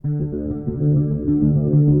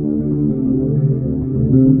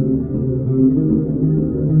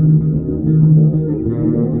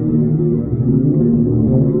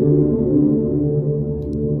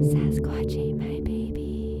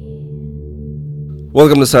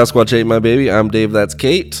Welcome to Sasquatch Ate My Baby. I'm Dave, that's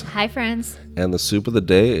Kate. Hi, friends. And the soup of the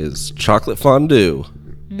day is chocolate fondue.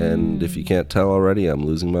 And if you can't tell already, I'm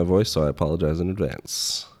losing my voice, so I apologize in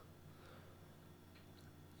advance.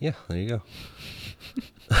 Yeah, there you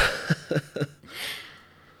go.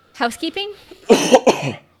 Housekeeping?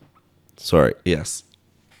 Sorry, yes.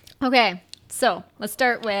 Okay, so let's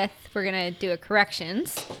start with, we're going to do a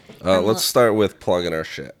corrections. Let's start with plugging our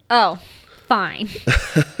shit. Oh, fine.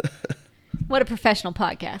 What a professional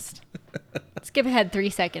podcast. Skip ahead 3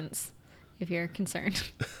 seconds if you're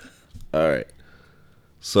concerned. All right.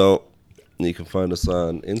 So you can find us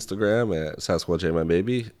on Instagram at Sasquatch Ate My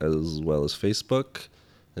Baby, as well as Facebook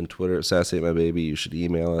and Twitter at Sass Ate My Baby. You should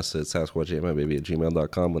email us at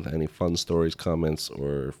sasquatchatemybaby@gmail.com with any fun stories, comments,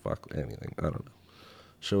 or fuck anything. I don't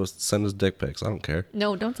know. Send us dick pics. I don't care.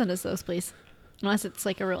 No, don't send us those, please. Unless it's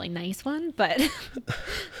like a really nice one, but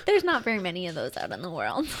there's not very many of those out in the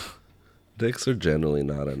world. Dicks are generally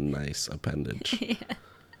not a nice appendage. Yeah.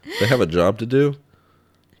 They have a job to do,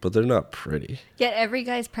 but they're not pretty. Yet every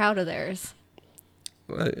guy's proud of theirs.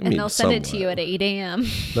 And they'll send it to you at 8 a.m.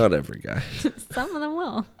 Not every guy. Some of them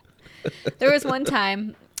will. There was one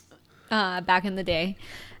time back in the day,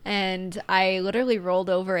 and I literally rolled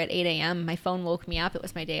over at 8 a.m. My phone woke me up. It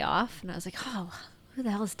was my day off. And I was like, oh, who the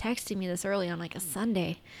hell is texting me this early on like a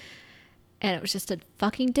Sunday? And it was just a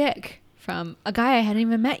fucking dick from a guy I hadn't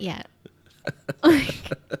even met yet.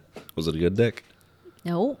 Was it a good dick?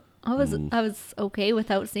 No, I was okay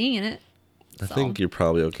without seeing it. I think you're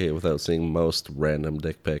probably okay without seeing most random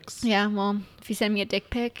dick pics. Yeah, well, if you send me a dick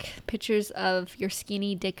pic, pictures of your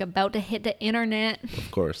skinny dick about to hit the internet. Of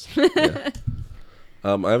course. Yeah.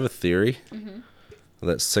 I have a theory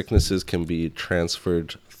that sicknesses can be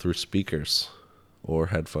transferred through speakers or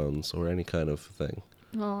headphones or any kind of thing.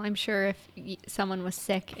 Well, I'm sure if someone was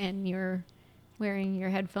sick and you're wearing your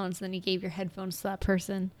headphones, then you gave your headphones to that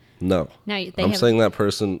person. No. Now I'm saying that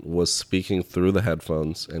person was speaking through the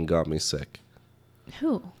headphones and got me sick.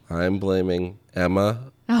 Who? I'm blaming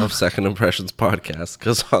Emma of Second Impressions podcast,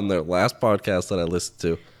 because on their last podcast that I listened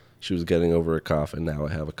to, she was getting over a cough, and now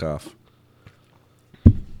I have a cough.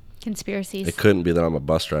 Conspiracies. It couldn't be that I'm a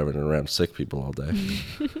bus driver and around sick people all day.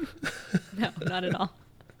 No, not at all.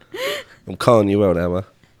 I'm calling you out, Emma.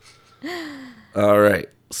 All right.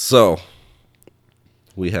 So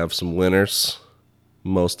we have some winners.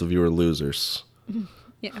 Most of you are losers.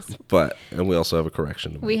 Yes. And we also have a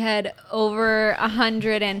correction. We had over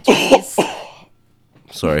 100 entries.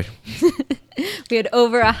 Sorry. We had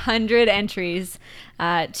over 100 entries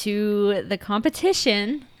to the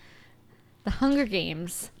competition, the Hunger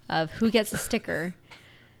Games, of who gets a sticker.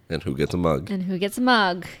 And who gets a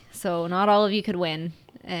mug. So not all of you could win.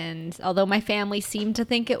 And although my family seemed to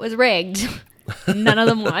think it was rigged, none of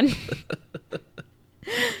them won.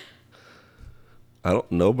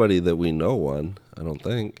 Nobody that we know won, I don't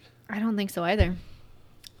think. I don't think so either.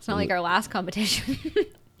 It's not like our last competition.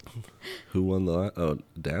 Who won the last? Oh,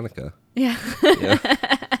 Danica. Yeah. Yeah.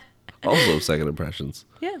 Also Second Impressions.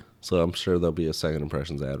 Yeah. So I'm sure there'll be a Second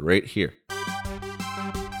Impressions ad right here.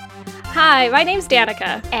 Hi, my name's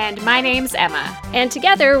Danica. And my name's Emma. And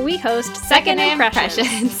together we host Second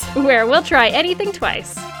Impressions, where we'll try anything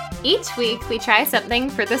twice. Each week, we try something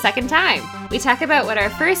for the second time. We talk about what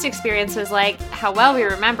our first experience was like, how well we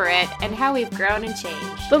remember it, and how we've grown and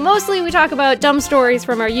changed. But mostly we talk about dumb stories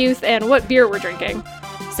from our youth and what beer we're drinking.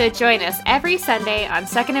 So join us every Sunday on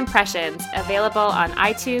Second Impressions, available on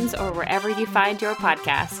iTunes or wherever you find your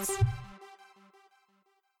podcasts.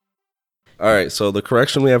 All right, so the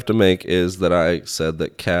correction we have to make is that I said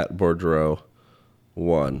that Kat Boudreau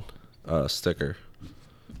won a sticker.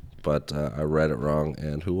 But I read it wrong,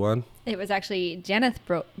 and who won? It was actually Jeneth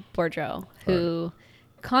Boudreau who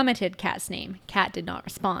commented Kat's name. Kat did not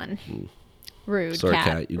respond. Rude. Sorry,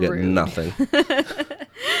 Kat, you get nothing.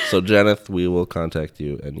 So, Jeneth, we will contact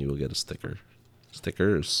you, and you will get a sticker.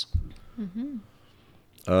 Stickers. Mm-hmm.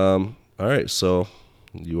 All right, so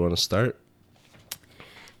you want to start?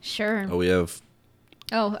 Sure. Oh, we have...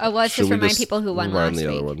 let's just remind people who won last week.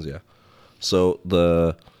 Remind the other ones, yeah. So,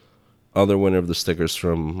 the other winner of the stickers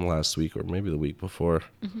from last week, or maybe the week before,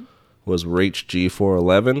 was Rach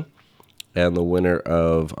G411, and the winner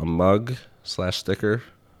of a mug/sticker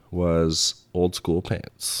was Old School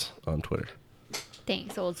Pants on Twitter.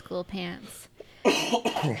 Thanks, Old School Pants.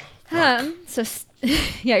 So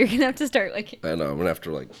yeah, you're gonna have to start I know, I'm gonna have to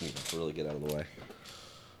really get out of the way.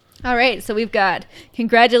 All right, so we've got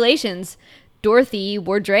congratulations, Dorothy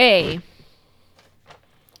Wardray.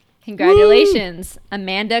 Congratulations, Woo!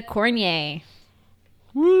 Amanda Cornier.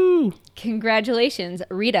 Woo! Congratulations,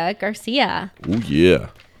 Rita Garcia. Oh, yeah.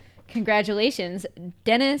 Congratulations,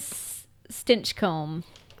 Dennis Stinchcombe.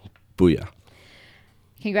 Booyah.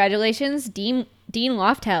 Congratulations, Dean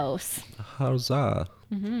Lofthouse. Huzzah.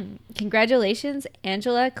 Congratulations,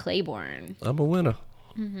 Angela Claiborne. I'm a winner.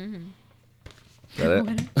 Is that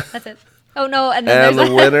it? That's it. Oh, no. And then And there's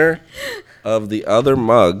the winner of the other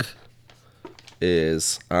mug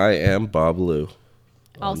is I am Bob Lou.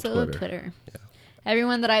 also Twitter. Yeah.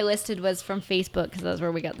 Everyone that I listed was from Facebook because that's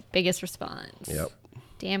where we got the biggest response. Yep.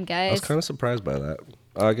 Damn, I guys. was kind of surprised by that.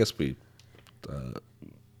 I guess we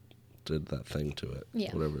did that thing to it.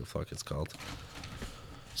 Yeah. Whatever the fuck it's called.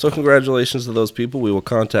 So congratulations to those people. We will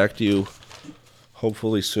contact you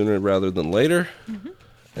hopefully sooner rather than later.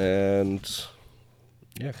 And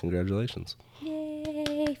yeah, congratulations.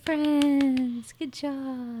 Yay, friends. Good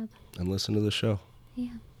job. And listen to the show.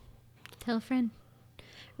 Yeah. Tell a friend.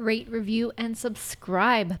 Rate, review, and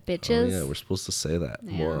subscribe, bitches. Oh, yeah, we're supposed to say that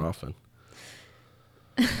more Yeah. often.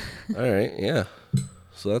 All right, yeah.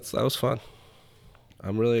 So that was fun.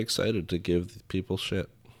 I'm really excited to give people shit.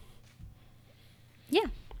 Yeah.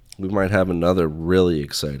 We might have another really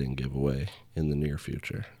exciting giveaway in the near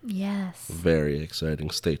future. Yes. Very exciting.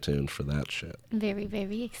 Stay tuned for that shit. Very,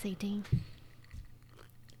 very exciting.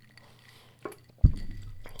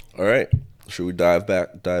 All right. Should we dive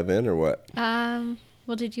in or what?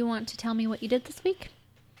 Well, did you want to tell me what you did this week?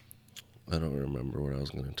 I don't remember what I was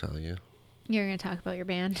going to tell you. You're going to talk about your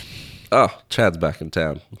band. Oh, Chad's back in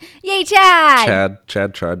town. Yay, Chad!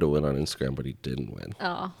 Chad tried to win on Instagram, but he didn't win.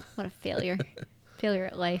 Oh, what a failure. Failure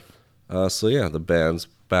at life. So yeah, the band's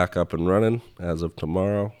back up and running as of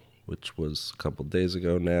tomorrow, which was a couple days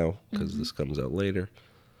ago now, because this comes out later.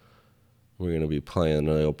 We're going to be playing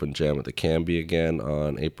an open jam at the Canby again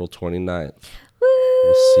on April 29th. Woo!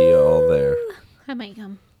 We'll see you all there. I might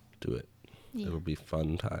come. Do it. Yeah. It'll be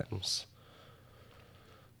fun times.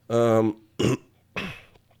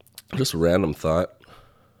 Just a random thought.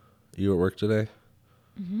 You at work today?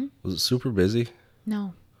 Was it super busy?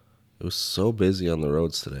 No. It was so busy on the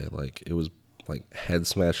roads today. Like, it was like head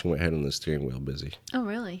smashing my head on the steering wheel busy. Oh,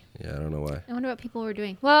 really? Yeah, I don't know why. I wonder what people were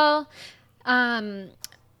doing. Well,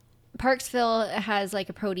 Parksville has like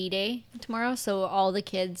a Pro D Day tomorrow, so all the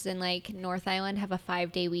kids in like North Island have a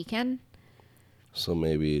 5-day weekend. So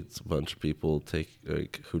maybe it's a bunch of people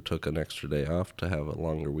who took an extra day off to have a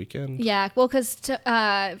longer weekend. Yeah, well, because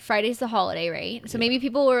Friday's the holiday, right? So maybe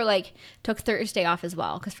people were like took Thursday off as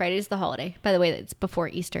well because Friday's the holiday. By the way, it's before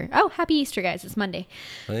Easter. Oh, happy Easter, guys! It's Monday.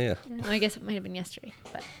 Oh yeah. I guess it might have been yesterday,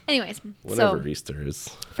 but anyways. Whatever So Easter is.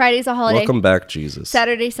 Friday's a holiday. Welcome back, Jesus.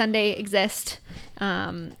 Saturday, Sunday exist,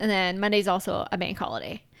 and then Monday's also a bank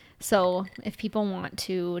holiday. So if people want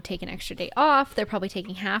to take an extra day off, they're probably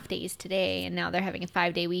taking half days today, and now they're having a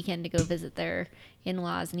 5-day weekend to go visit their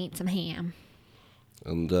in-laws and eat some ham.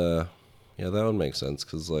 And yeah, that would make sense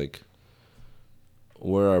because like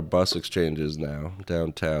where our bus exchange is now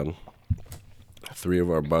downtown, 3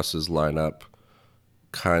 of our buses line up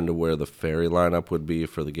kind of where the ferry lineup would be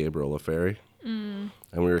for the Gabriola ferry. And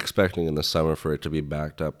we were expecting in the summer for it to be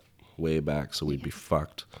backed up way back, so we'd be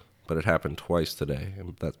fucked. But it happened twice today,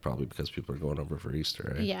 and that's probably because people are going over for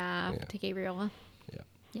Easter, right? Yeah, to Gabriola. Yeah.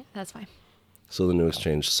 Yeah, that's fine. So the new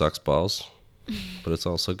exchange sucks balls, but it's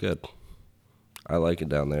also good. I like it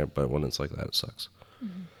down there, but when it's like that, it sucks.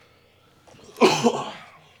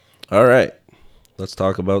 All right. Let's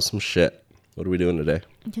talk about some shit. What are we doing today?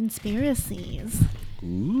 Conspiracies.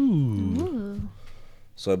 Ooh.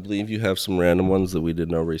 So I believe you have some random ones that we did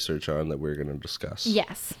no research on that we're going to discuss.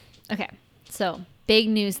 Yes. Okay. So, big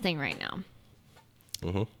news thing right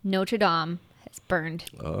now. Notre Dame has burned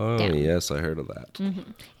Oh, down. yes, I heard of that.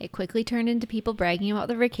 It quickly turned into people bragging about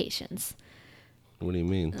their vacations. What do you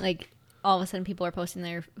mean? Like, all of a sudden people are posting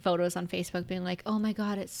their photos on Facebook being like, oh my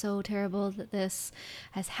God, it's so terrible that this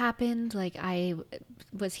has happened. Like, I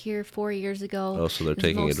was here 4 years ago. Oh, so they're It was the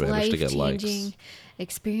taking most advantage to get likes. life-changing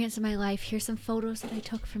experience of my life. Here's some photos that I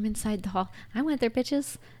took from inside the hall. I went there,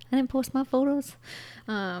 bitches. I didn't post my photos.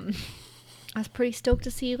 I was pretty stoked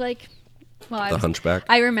to see, like, well, The Hunchback?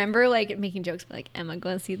 I remember, like, making jokes, like, am I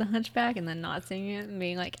going to see the Hunchback? And then not seeing it and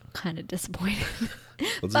being, like, kind of disappointed.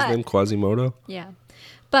 What's But- his name? Quasimodo? Yeah.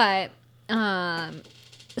 But,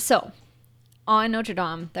 so, on Notre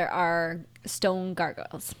Dame, there are stone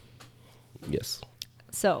gargoyles. Yes.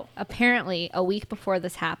 So, apparently, a week before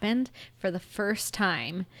this happened, for the first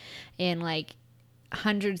time in, like,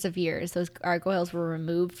 hundreds of years, those gargoyles were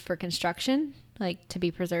removed for construction, like, to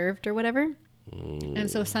be preserved or whatever. And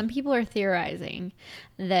so some people are theorizing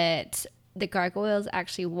that the gargoyles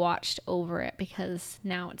actually watched over it because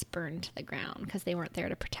now it's burned to the ground because they weren't there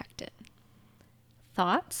to protect it.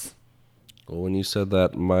 Thoughts? Well, when you said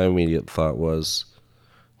that, my immediate thought was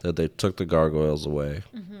that they took the gargoyles away,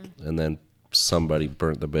 and then somebody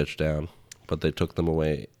burnt the bitch down, but they took them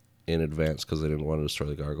away in advance because they didn't want to destroy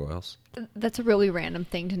the gargoyles. That's a really random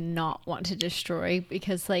thing to not want to destroy,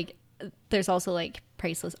 because like there's also like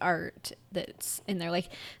priceless art that's in there. Like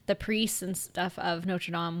the priests and stuff of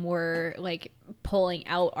Notre Dame were like pulling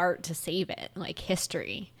out art to save it, like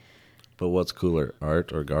history. But what's cooler,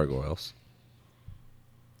 art or gargoyles?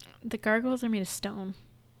 The gargoyles are made of stone.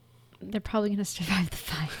 They're probably going to survive the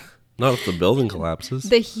fire. Not if the building collapses.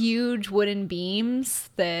 The huge wooden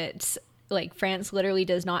beams that, like, France literally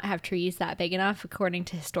does not have trees that big enough, according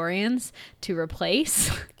to historians, to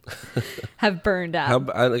replace, have burned up.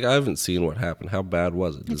 I haven't seen what happened. How bad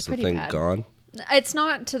was it? It's Is the pretty thing bad. gone? It's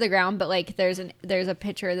not to the ground, but like there's a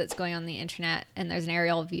picture that's going on the internet, and there's an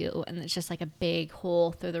aerial view, and it's just like a big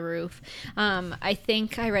hole through the roof. I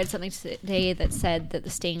think I read something today that said that the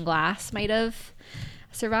stained glass might have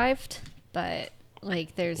survived, but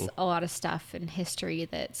like there's a lot of stuff in history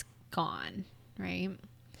that's gone, right?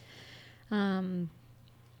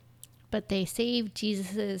 But they saved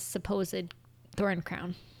Jesus's supposed thorn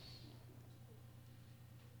crown.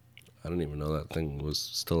 I didn't even know that thing was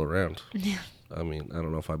still around. Yeah. I mean, I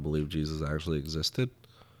don't know if I believe Jesus actually existed,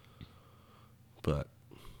 but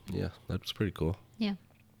yeah, that's pretty cool. Yeah.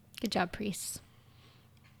 Good job, priests.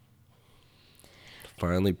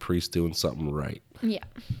 Finally, priests doing something right. Yeah.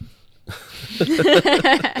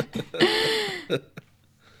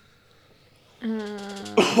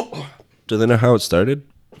 Do they know how it started?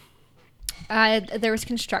 There was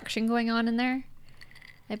construction going on in there,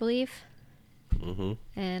 I believe. Mm-hmm.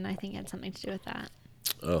 And I think it had something to do with that.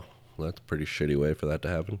 Oh, well, that's a pretty shitty way for that to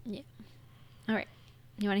happen. Yeah. All right.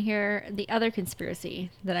 You want to hear the other conspiracy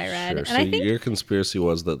that I read? Sure. And So I think your conspiracy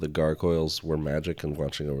was that the gargoyles were magic and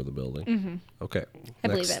watching over the building. Mm-hmm. Okay. I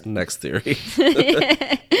believe it. Next theory.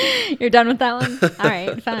 you're done with that one? All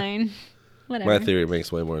right, fine. Whatever. My theory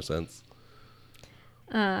makes way more sense.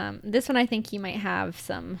 This one I think you might have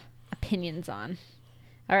some opinions on.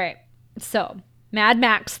 All right. So, Mad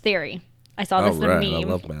Max theory. I saw this in a right. meme.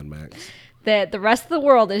 I love Mad Max. That the rest of the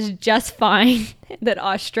world is just fine. That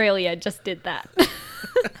Australia just did that.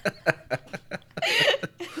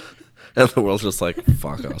 And the world's just like,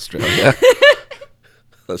 fuck Australia.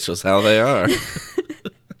 That's just how they are.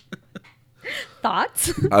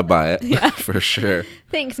 Thoughts? I buy it, for sure.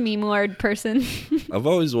 Thanks, meme lord person. I've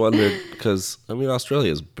always wondered, because, I mean,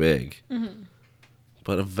 Australia is big. Mm-hmm.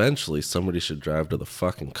 But eventually somebody should drive to the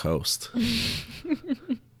fucking coast.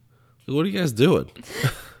 What are you guys doing?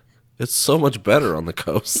 It's so much better on the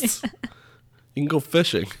coast. You can go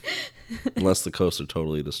fishing. Unless the coasts are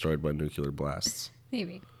totally destroyed by nuclear blasts.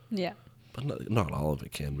 Maybe. Yeah. But not all of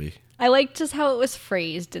it can be. I liked just how it was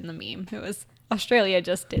phrased in the meme. It was, Australia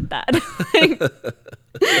just did that.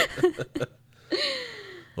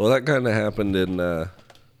 Well, that kind of happened in,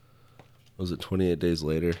 was it 28 days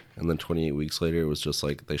later? And then 28 weeks later, it was just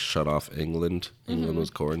like they shut off England. England was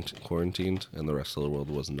quarantined, and the rest of the world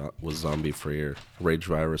was zombie free or rage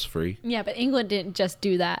virus free. Yeah, but England didn't just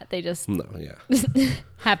do that. They just No, yeah.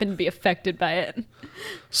 happened to be affected by it.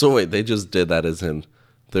 So wait, they just did that as in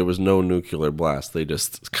there was no nuclear blast. They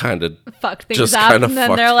just kind of Fuck things just up, kinda and then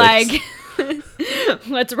fucked they're things. like,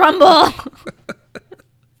 let's rumble.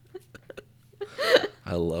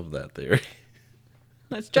 I love that theory.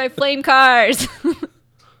 Let's drive flame cars.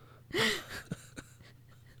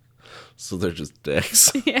 So they're just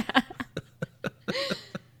dicks. Yeah.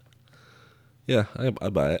 Yeah, I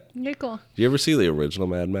buy it. You're cool. Do you ever see the original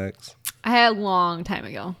Mad Max? I had a long time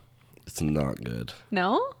ago. It's not good.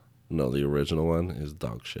 No? No, the original one is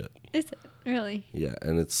dog shit. Is it? Really? Yeah,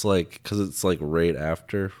 and it's like, because it's like right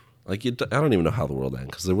after, like, I don't even know how the world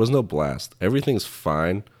ended, because there was no blast. Everything's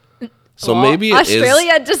fine. So Well, maybe it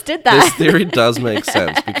Australia is, just did that. This theory does make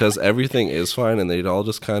sense, because everything is fine, and they'd all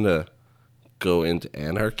just kind of go into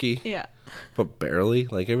anarchy. Yeah. But barely.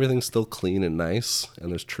 Like, everything's still clean and nice,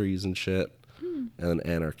 and there's trees and shit. And then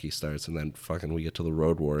anarchy starts, and then fucking we get to the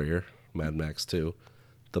Road Warrior, Mad Max 2,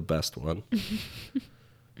 the best one.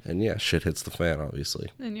 And yeah, shit hits the fan,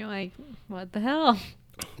 obviously. And you're like, what the hell?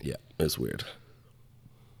 Yeah, it's weird.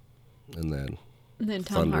 And then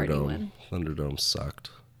Tom Hardy Thunderdome. won. Thunderdome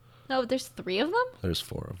sucked. No, there's 3 of them? There's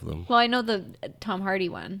 4 of them. Well, I know the Tom Hardy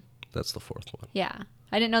one. That's the 4th one. Yeah.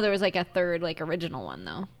 I didn't know there was like a third, like, original one,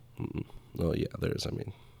 though. Oh, yeah, there is, I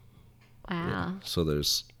mean. Wow. Yeah. So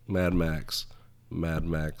there's Mad Max,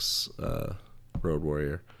 Road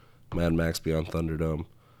Warrior, Mad Max Beyond Thunderdome,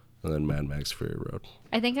 and then Mad Max Fury Road.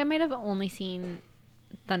 I think I might have only seen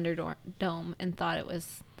Thunderdome and thought it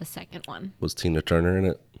was the second one. Was Tina Turner in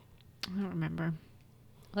it? I don't remember.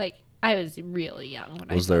 Like, I was really young when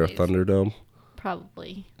I saw Was there a these. Thunderdome?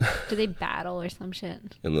 Probably. Do they battle or some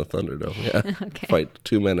shit? In the Thunderdome, yeah. Okay. Fight,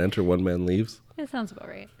 2 men enter, 1 man leaves. That sounds about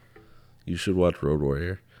right. You should watch Road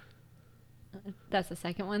Warrior. That's the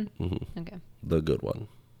second one? Mm-hmm. Okay. The good one.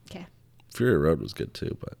 Okay. Fury Road was good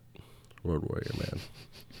too, but Road Warrior, man.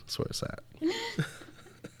 That's where it's at.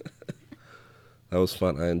 That was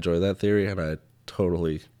fun. I enjoy that theory, and I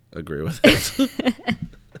totally agree with it.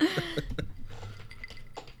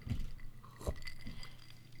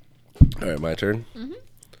 All right, my turn. Mm-hmm.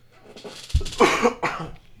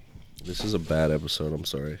 This is a bad episode. I'm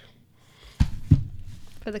sorry.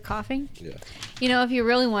 For the coughing? Yeah. You know, if you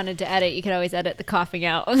really wanted to edit, you could always edit the coughing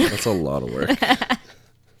out. That's a lot of work.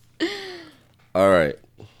 All right.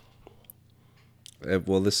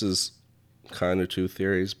 Well, this is kind of 2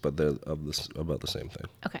 theories, but they're about the same thing.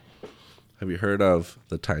 Okay. Have you heard of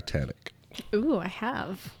the Titanic? Ooh, I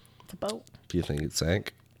have. It's a boat. Do you think it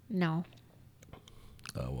sank? No.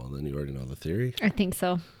 Oh, well, then you already know the theory. I think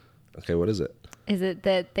so. Okay, what is it? Is it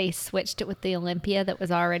that they switched it with the Olympia that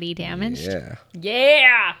was already damaged? Yeah.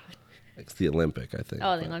 Yeah! It's the Olympic, I think.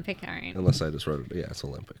 Oh, the Olympic? All right. Unless I just wrote it. Yeah, it's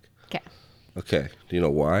Olympic. Okay. Okay. Do you know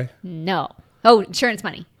why? No. Oh, insurance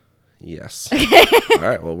money. Yes. All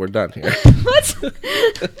right, well, we're done here. What?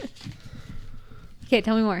 Okay,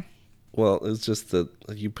 tell me more. Well, it's just that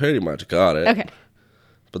you pretty much got it. Okay.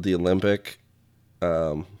 But the Olympic,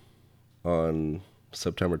 on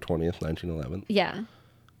September 20th, 1911, Yeah.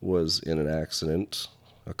 was in an accident,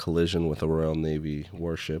 a collision with a Royal Navy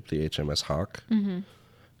warship, the HMS Hawk. Mm-hmm.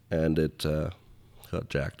 And it got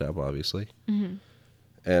jacked up, obviously. Mm-hmm.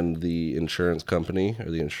 And the insurance company,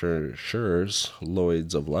 or the insurers,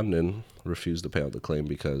 Lloyd's of London, refused to pay out the claim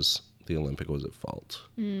because the Olympic was at fault.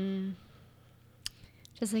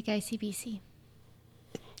 Just like ICBC.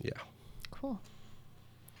 Yeah. Cool.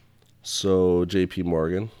 So J.P.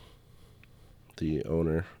 Morgan, the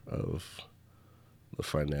owner of the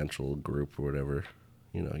financial group or whatever,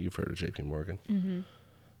 you know, you've heard of J.P. Morgan,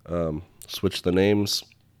 switched the names,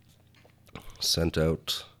 sent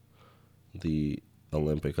out the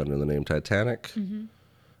Olympic under the name Titanic, and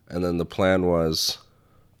then the plan was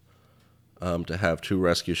to have 2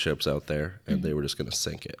 rescue ships out there, and they were just going to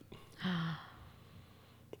sink it.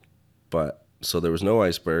 But so there was no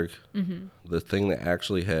iceberg. The thing that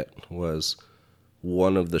actually hit was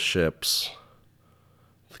one of the ships,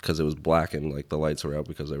 because it was blackened, like the lights were out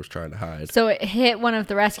because they was trying to hide. So it hit one of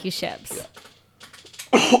the rescue ships.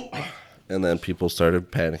 And then people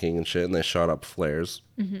started panicking and shit, and they shot up flares.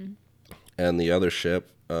 And the other ship,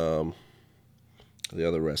 the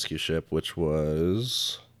other rescue ship, which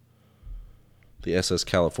was the SS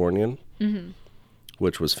Californian,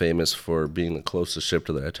 which was famous for being the closest ship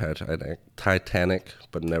to the Titanic,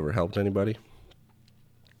 but never helped anybody.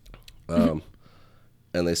 And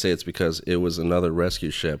they say it's because it was another rescue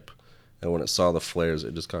ship, and when it saw the flares,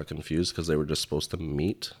 it just got confused because they were just supposed to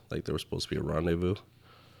meet, like there was supposed to be a rendezvous,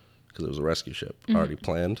 because it was a rescue ship already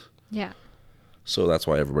planned. Yeah. So that's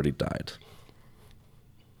why everybody died.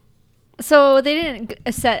 So they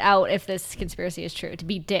didn't set out, if this conspiracy is true, to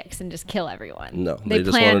be dicks and just kill everyone. No, They they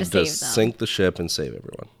just planned wanted to save them. sink the ship and save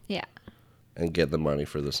everyone Yeah. and get the money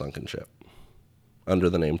for the sunken ship under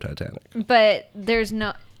the name Titanic. But there's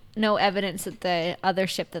no evidence that the other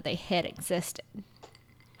ship that they hit existed.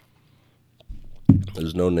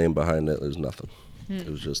 There's no name behind it. There's nothing. It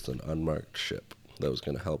was just an unmarked ship that was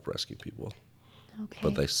going to help rescue people. Okay.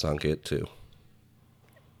 But they sunk it too.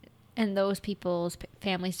 And those people's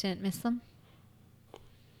families didn't miss them?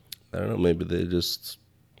 I don't know. Maybe they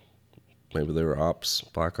were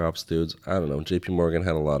black ops dudes. I don't know. J.P. Morgan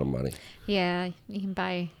had a lot of money. Yeah, you can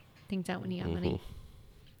buy things out when you got money.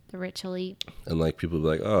 The rich elite. And like people be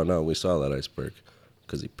like, oh no, we saw that iceberg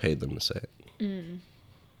because he paid them to say it.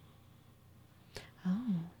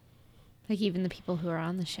 Like even the people who are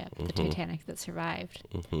on the ship, the Titanic that survived.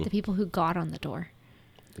 The people who got on the door.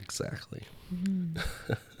 Exactly.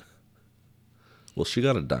 Well, she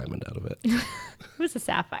got a diamond out of it. It was a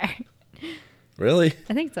sapphire. Really?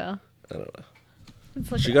 I think so. I don't know.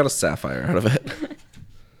 Let's look She it got a sapphire out of it.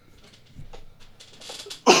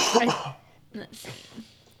 up. Let's see.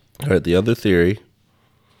 All right, the other theory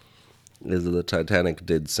is that the Titanic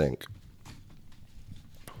did sink.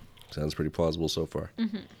 Sounds pretty plausible so far.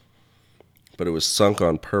 But it was sunk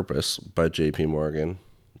on purpose by J.P. Morgan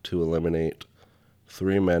to eliminate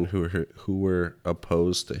 3 men who were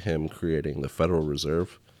opposed to him creating the Federal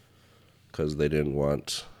Reserve because they didn't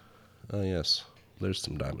want... Oh, yes. There's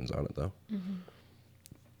some diamonds on it, though.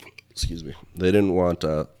 Excuse me. They didn't want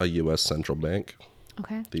a U.S. central bank,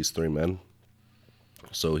 Okay. these 3 men.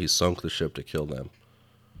 So he sunk the ship to kill them.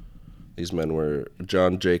 These men were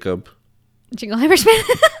John Jacob. Jingleheimer Schmidt?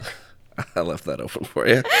 I left that open for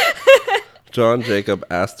you. John Jacob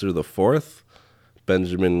Astor IV,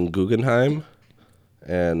 Benjamin Guggenheim,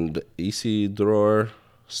 and Isidor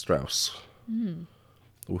Strauss,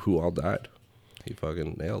 who all died. He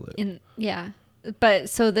fucking nailed it. But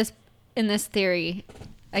so in this theory,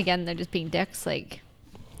 again, they're just being dicks. Like,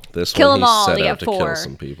 This kill one them he all set to out get to 4. kill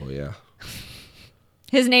some people, yeah.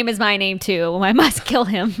 His name is my name too. I must kill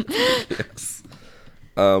him. Yes.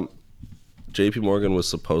 JP Morgan was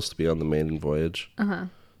supposed to be on the maiden voyage.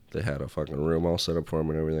 They had a fucking room all set up for him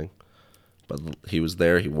and everything. But he was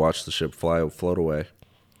there. He watched the ship float away.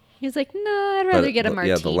 He's like, no, I'd rather get a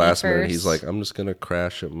martini the last first. minute, he's like, I'm just going to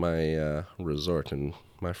crash at my resort. And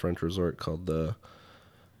my French resort called the,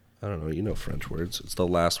 I don't know, you know French words. It's the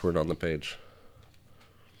last word on the page.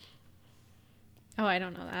 Oh, I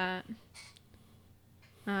don't know that.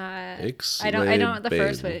 Aix, I don't know the Bain.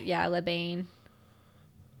 first word. Yeah, Le Bain.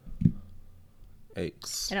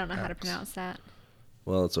 Aix. I don't know how to pronounce that.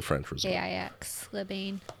 Well, it's a French resort. AIX, Le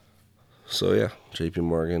Bain. So yeah, JP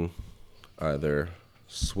Morgan either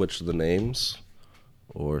switched the names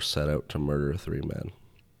or set out to murder 3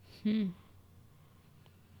 men.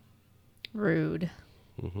 Rude.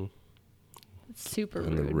 Super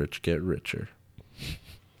And rude. the rich get richer.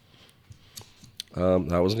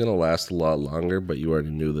 That was going to last a lot longer, but you already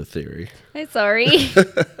knew the theory. I'm sorry.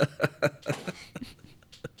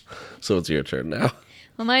 So it's your turn now.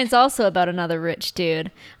 Well, mine's also about another rich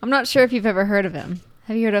dude. I'm not sure if you've ever heard of him.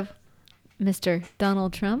 Have you heard of Mr.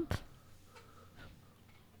 Donald Trump?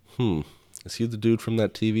 Is he the dude from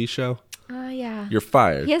that TV show? Yeah. You're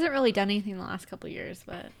fired. He hasn't really done anything the last couple of years,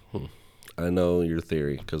 but... I know your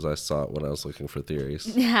theory because I saw it when I was looking for theories.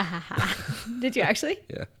 Did you actually?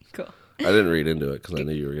 Yeah. Cool. I didn't read into it because I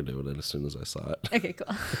knew you were going to do it as soon as I saw it. Okay,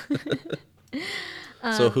 cool.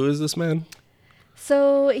 So who is this man?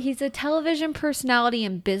 So he's a television personality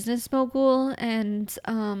and business mogul, and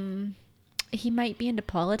he might be into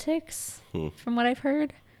politics, from what I've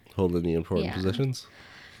heard. Hold any important Yeah. positions?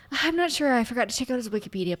 I'm not sure. I forgot to check out his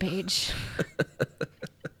Wikipedia page.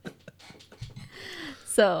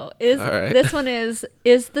 So All right. this one is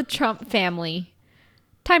the Trump family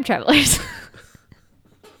time travelers?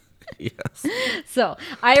 Yes. So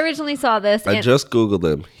I originally saw this. I just Googled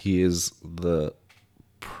him. He is the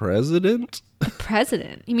president? The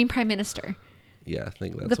president? You mean prime minister? Yeah, I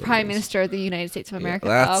think that's The what prime it is. minister of the United States of America.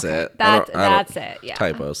 that's Okay. it. I don't- That's it. Yeah.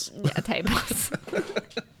 Typos. Yeah, typos.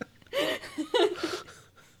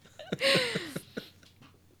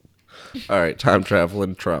 All right, time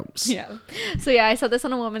traveling Trumps. Yeah. So yeah, I saw this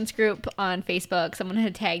on a women's group on Facebook. Someone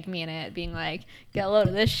had tagged me in it, being like, "Get a load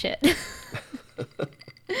of this shit."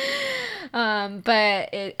 But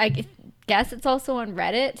I guess it's also on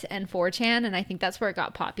Reddit and 4chan, and I think that's where it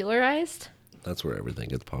got popularized. That's where everything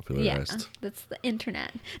gets Yeah, popularized. that's the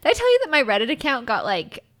internet. Did I tell you that my Reddit account got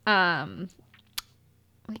like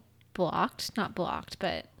blocked? Not blocked,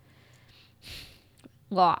 but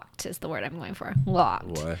locked is the word I'm going for. Locked.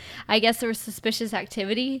 Why? I guess there was suspicious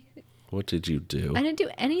activity. What did you do? I didn't do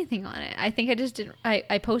anything on it. I think I just didn't.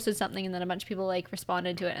 I posted something and then a bunch of people like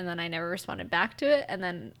responded to it, and then I never responded back to it. And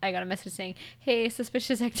then I got a message saying, "Hey,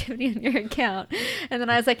 suspicious activity on your account." And then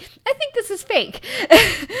I was like, "I think this is fake."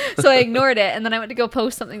 So I ignored it. And then I went to go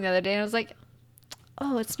post something the other day, and I was like,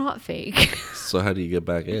 "Oh, it's not fake." So how do you get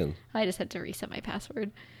back in? I just had to reset my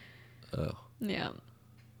password. Oh, Yeah.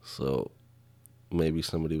 so maybe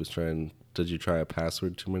somebody was trying. Did you try a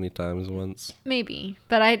password too many times once? Maybe.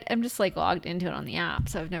 But I'm just like logged into it on the app,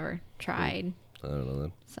 so I've never tried. I don't know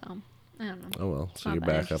then. So I don't know. Oh well, so Not you're that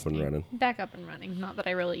back up and interesting. running. Back up and running. Not that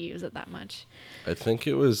I really use it that much. I think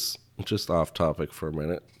it was just off topic for a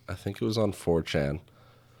minute. I think it was on 4chan.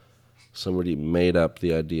 Somebody made up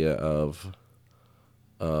the idea of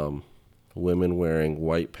women wearing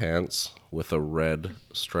white pants with a red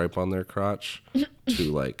stripe on their crotch to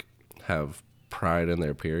like have pride in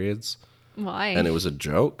their periods. Why? And it was a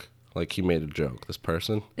joke. Like he made a joke, this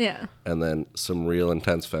person. Yeah. And then some real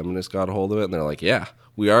intense feminists got a hold of it and they're like, yeah,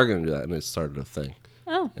 we are going to do that. And it started a thing.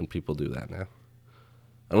 Oh. And people do that now.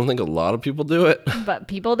 I don't think a lot of people do it. But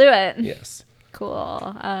people do it. Yes. Cool.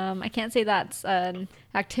 I can't say that's an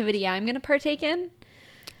activity I'm going to partake in.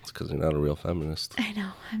 It's because you're not a real feminist. I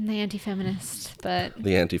know. I'm the anti-feminist, but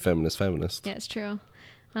The anti-feminist feminist. yeah, it's true.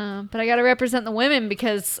 But I got to represent the women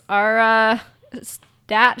because our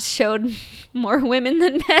stats showed more women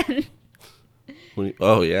than men.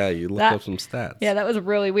 Oh, yeah, you looked That- up some stats. Yeah, that was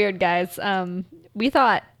really weird, guys. We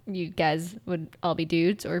thought you guys would all be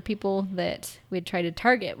dudes, or people that we'd try to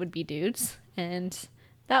target would be dudes, and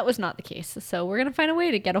that was not the case. So we're gonna find a way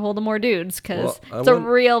to get a hold of more dudes because Well, it's a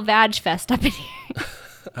real vag fest up in here.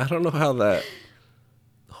 I don't know how that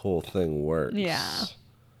whole thing works. Yeah.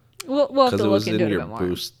 We'll have to it look was into in it a your bit more.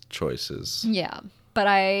 boost choices. Yeah. But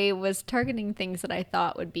I was targeting things that I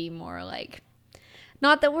thought would be more like,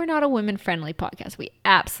 not that we're not a women-friendly podcast. We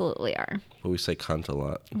absolutely are. But we say cunt a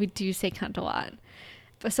lot. We do say cunt a lot.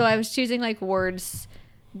 But so I was choosing like words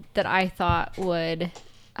that I thought would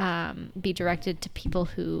be directed to people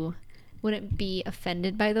who wouldn't be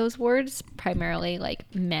offended by those words, primarily like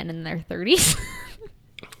men in their 30s.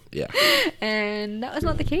 Yeah. And that was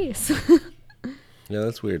not the case. Yeah,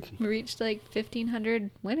 that's weird. We reached like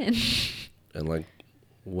 1,500 women. And like,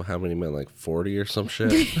 how many men? Like 40 or some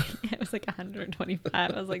shit? It was like 125.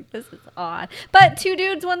 I was like, this is odd. But 2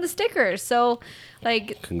 dudes won the stickers. So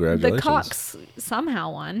like Congratulations. the Cox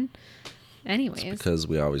somehow won. Anyways. Because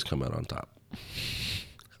we always come out on top.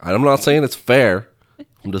 I'm not saying it's fair.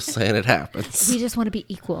 I'm just saying it happens. We just want to be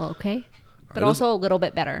equal, okay? But I just- also a little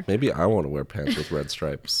bit better. Maybe I want to wear pants with red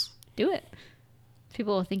stripes. Do it.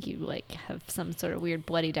 People will think you like have some sort of weird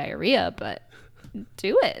bloody diarrhea, but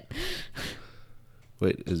do it.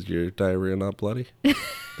 Wait, is your diarrhea not bloody?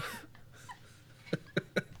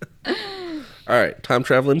 All right, time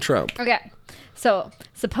traveling Trump. Okay. So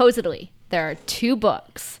supposedly there are 2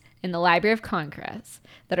 books in the Library of Congress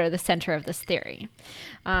that are the center of this theory.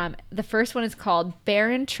 The first one is called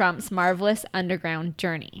Baron Trump's Marvelous Underground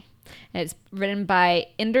Journey. And it's written by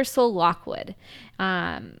Ingersoll Lockwood.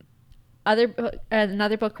 Another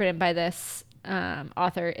book written by this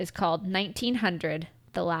author is called 1900,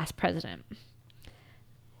 The Last President.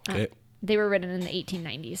 Okay. They were written in the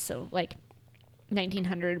 1890s, so like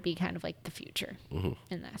 1900 would be kind of like the future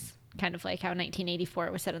in this. Kind of like how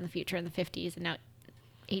 1984 was set in the future in the 50s, and now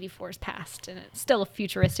 84 is past, and it's still a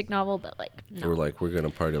futuristic novel, but like no. We're like, we're going to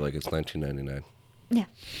party like it's 1999. Yeah.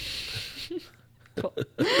 Cool.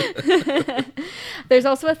 There's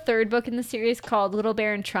also a third book in the series called Little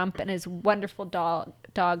Baron Trump and his wonderful dog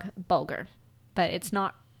Bulger, but it's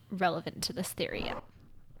not relevant to this theory yet.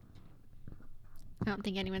 I don't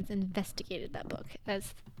think anyone's investigated that book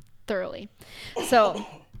as thoroughly. So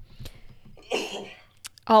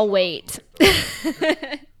I'll wait.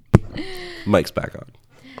 Mike's back on.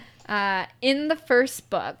 In the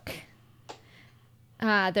first book,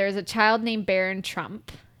 there's a child named Baron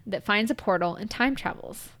Trump that finds a portal and time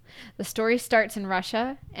travels. The story starts in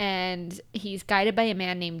Russia, and he's guided by a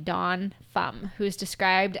man named Don Fum, who is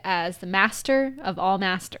described as the master of all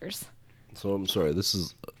masters. So I'm sorry, this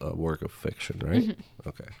is a work of fiction, right?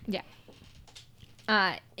 Okay. Yeah.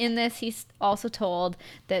 In this, he's also told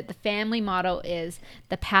that the family motto is,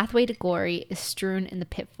 the pathway to glory is strewn in the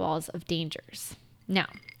pitfalls of dangers. Now,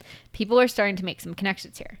 people are starting to make some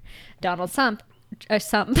connections here. Donald Trump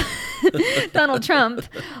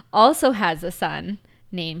also has a son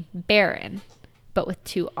named Barron, but with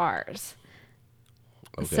 2 R's.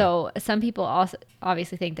 Okay. So some people also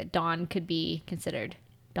obviously think that Don could be considered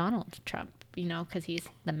Donald Trump, you know, because he's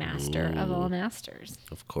the master of all masters.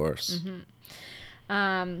 Of course.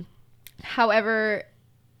 However,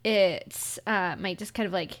 it's might just kind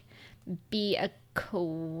of like be a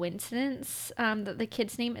coincidence that the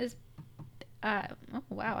kid's name is. Oh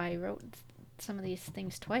wow! I wrote some of these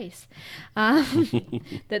things twice.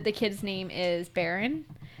 That the kid's name is Baron,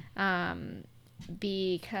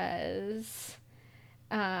 because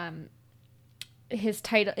his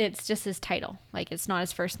title. It's just his title. Like it's not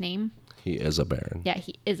his first name. He is a baron. Yeah,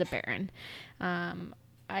 he is a baron.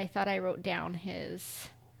 I thought I wrote down his.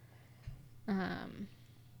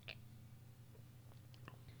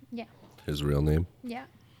 Yeah. His real name? Yeah.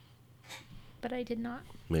 But I did not.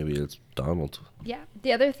 Maybe it's Donald. Yeah.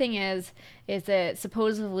 The other thing is that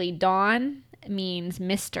supposedly Don means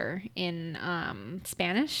Mr. in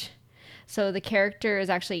Spanish. So the character is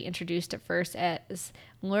actually introduced at first as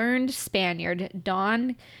learned Spaniard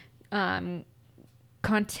Don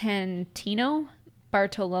Constantino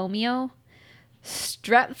Bartolomeo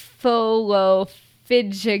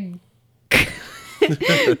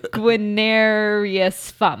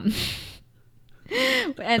Streptophiloguinarius Fum.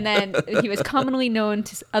 And then he was commonly known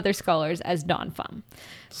to other scholars as Don Fum.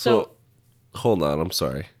 So hold on, I'm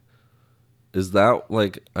sorry. Is that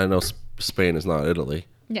like, I know Spain is not Italy,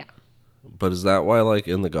 Yeah. but is that why like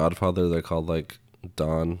in The Godfather they're called like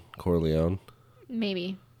Don Corleone?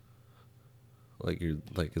 Maybe. Like you're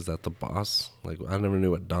like, is that the boss? Like I never knew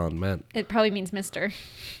what Don meant. It probably means Mr.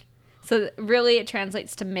 So really it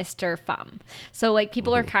translates to Mr. Fum. So like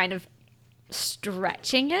people are kind of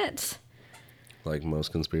stretching it. Like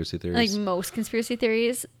most conspiracy Like theories. most conspiracy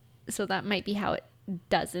theories. So that might be how it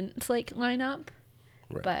doesn't like line up.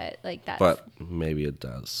 Right. But like that. But maybe it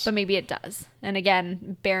does. But maybe it does. And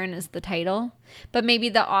again, Barron is the title. But maybe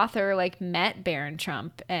the author like met Barron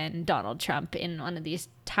Trump and Donald Trump in one of these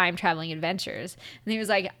time traveling adventures. And he was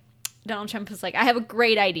like, Donald Trump was like, I have a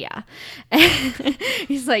great idea.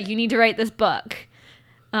 He's like, you need to write this book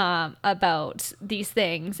about these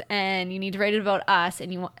things, and you need to write it about us,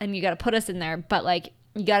 and you got to put us in there, but like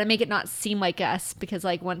you got to make it not seem like us, because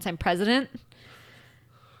like once I'm president.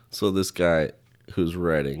 So this guy who's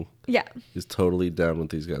writing, yeah, is totally down with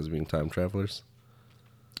these guys being time travelers.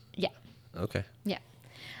 Yeah. Okay. Yeah.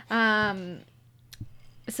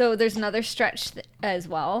 So there's another stretch as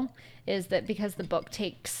well, is that because the book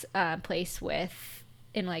takes place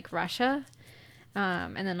in like Russia,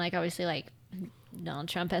 and then like obviously like Donald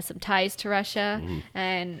Trump has some ties to Russia,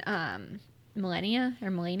 and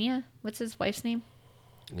Melania, what's his wife's name?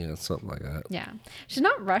 Yeah, something like that. Yeah, she's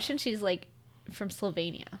not Russian. She's like from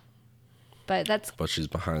Slovenia, but she's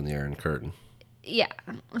behind the Iron Curtain. Yeah.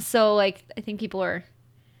 So like I think people are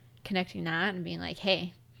connecting that and being like,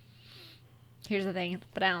 hey, here's the thing,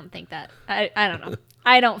 but I don't think that I don't know.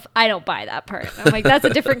 I don't buy that part. I'm like, that's a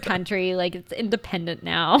different country. Like it's independent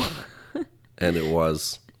now. And it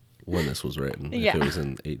was when this was written. Yeah. If it was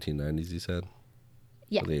in 1890s, you said?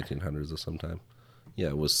 Yeah. Or the 1800s or sometime. Yeah,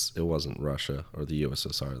 it wasn't Russia or the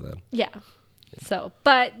USSR then. Yeah. So,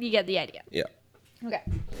 but you get the idea. Yeah. Okay.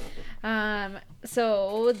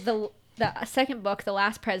 So the second book, The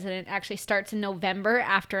Last President, actually starts in November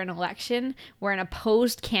after an election where an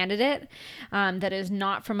opposed candidate that is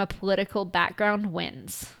not from a political background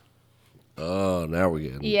wins. Oh, now we're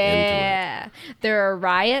getting into it. Yeah. There are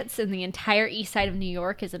riots, and the entire east side of New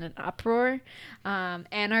York is in an uproar.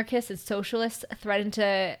 Anarchists and socialists threaten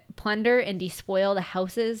to plunder and despoil the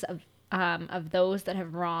houses of those that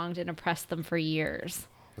have wronged and oppressed them for years.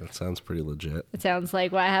 That sounds pretty legit. It sounds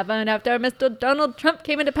like what happened after Mr. Donald Trump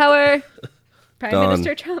came into power. Prime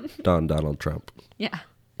Minister Trump. Donald Trump. Yeah.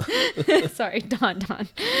 Sorry, Don.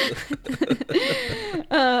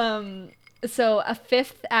 So a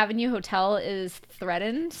Fifth Avenue hotel is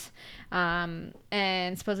threatened,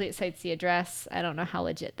 and supposedly it cites the address. I don't know how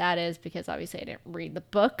legit that is, because obviously I didn't read the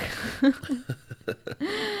book.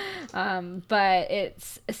 But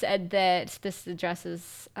it's said that this address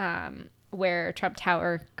is where Trump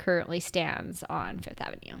Tower currently stands on Fifth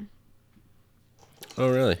Avenue. Oh,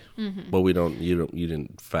 really? Mm-hmm. Well, you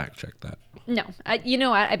didn't fact check that. No, you know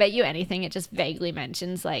what? I bet you anything. It just vaguely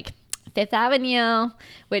mentions like Fifth Avenue,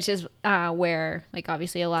 which is where like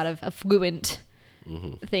obviously a lot of affluent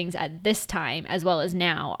things at this time as well as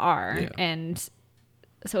now are. Yeah. And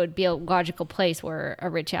so it'd be a logical place where a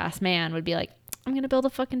rich ass man would be like, I'm going to build a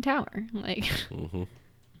fucking tower. Like,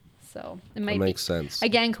 so it might make sense.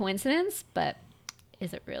 Again, coincidence, but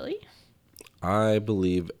is it really? I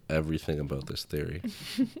believe everything about this theory.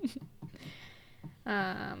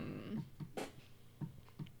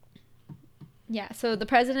 Yeah, so the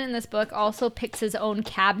president in this book also picks his own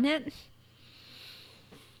cabinet.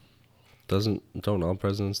 Don't all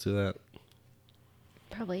presidents do that?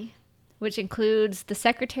 Probably. Which includes the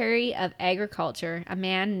Secretary of Agriculture, a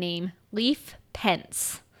man named Leif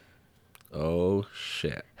Pence. Oh,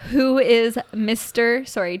 shit. Who is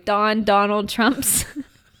Donald Trump's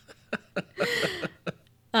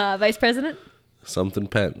vice president? Something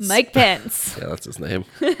Pence. Mike Pence. Yeah, that's his name.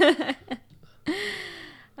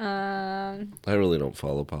 I really don't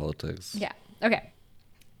follow politics. Yeah. Okay.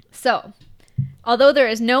 So, although there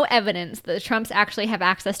is no evidence that the Trumps actually have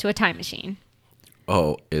access to a time machine.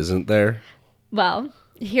 Oh, isn't there? Well,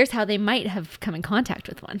 here's how they might have come in contact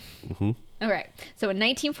with one. Mm-hmm. All right. So in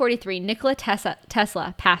 1943, Nikola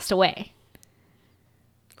Tesla passed away.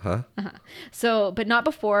 Huh? So, but not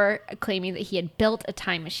before claiming that he had built a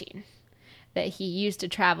time machine that he used to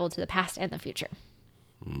travel to the past and the future.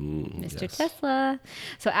 Mr. Yes. Tesla.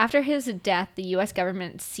 So after his death, the U.S.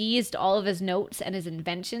 government seized all of his notes and his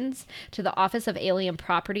inventions to the Office of Alien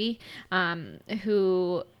Property,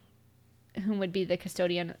 whom would be the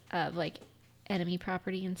custodian of like enemy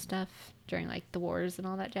property and stuff during like the wars and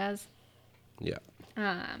all that jazz. Yeah.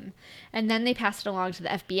 And then they passed it along to the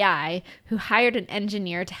FBI, who hired an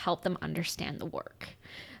engineer to help them understand the work.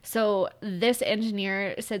 So this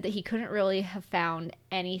engineer said that he couldn't really have found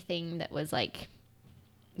anything that was like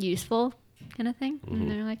useful kind of thing. Mm-hmm.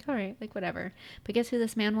 And they're like, all right, like whatever. But guess who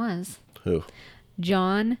this man was? Who?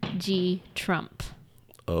 John G. Trump.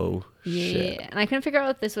 Oh, shit. Yeah. And I couldn't figure out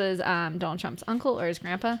if this was Donald Trump's uncle or his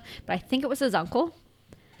grandpa, but I think it was his uncle.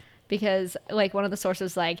 Because like one of the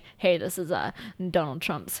sources like, hey, this is Donald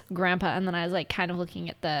Trump's grandpa. And then I was like kind of looking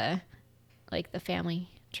at the family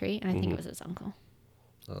tree, and I think it was his uncle.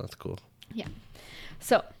 Oh, that's cool. Yeah.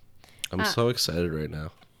 So I'm so excited right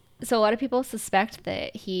now. So a lot of people suspect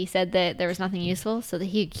that he said that there was nothing useful, so that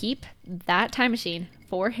he could keep that time machine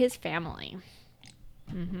for his family.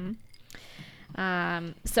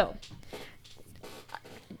 So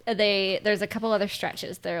there's a couple other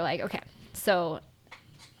stretches. They're like, okay, so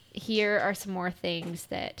here are some more things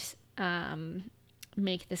that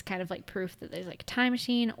make this kind of like proof that there's like a time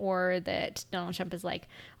machine, or that Donald Trump is like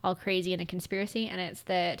all crazy in a conspiracy. And it's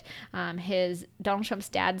that Donald Trump's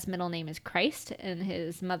dad's middle name is Christ and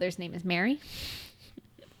his mother's name is Mary.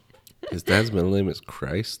 His dad's middle name is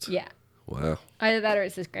Christ? Yeah. Wow. Either that or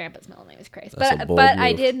it's his grandpa's middle name is Christ. That's a bold but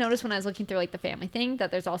I move. did notice when I was looking through like the family thing that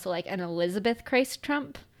there's also like an Elizabeth Christ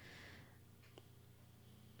Trump.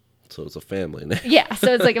 So it's a family name. Yeah,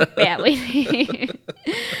 so it's like a family name.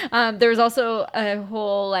 There was also a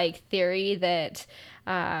whole like theory that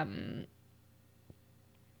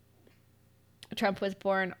Trump was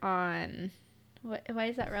born on. Why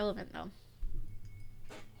is that relevant though?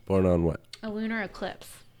 Born on what? A lunar eclipse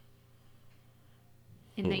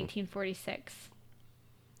in 1946.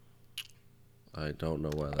 I don't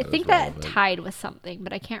know why that I think is that relevant. tied with something,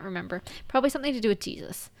 but I can't remember. Probably something to do with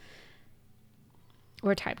Jesus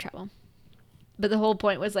or time travel. But the whole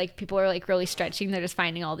point was like people are like really stretching. They're just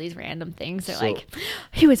finding all these random things. They're like,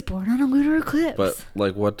 he was born on a lunar eclipse. But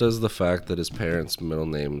like, what does the fact that his parents' middle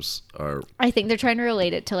names are? I think they're trying to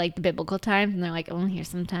relate it to like the biblical times, and they're like, oh, here's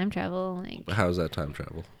some time travel. Like, How is that time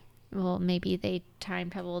travel? well, maybe they time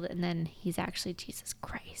traveled, and then he's actually Jesus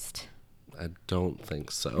Christ. I don't think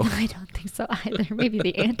so. I don't think so either. Maybe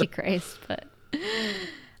the Antichrist, but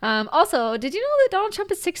also, did you know that Donald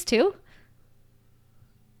Trump is 6'2"?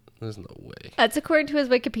 There's no way. That's according to his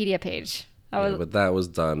Wikipedia page. Yeah, but that was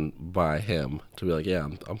done by him to be like, yeah,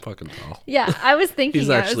 I'm fucking tall. Yeah, I was thinking. He's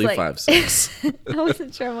I was actually like, 5'6". I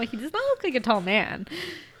wasn't sure. I'm like, he does not look like a tall man.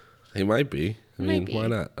 He might be. I mean, Might be. why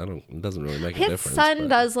not? It doesn't really make a His difference. son but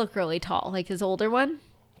does look really tall, like his older one.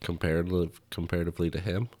 comparatively to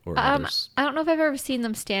him or others. I don't know if I've ever seen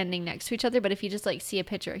them standing next to each other, but if you just like see a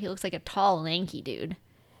picture, he looks like a tall, lanky dude.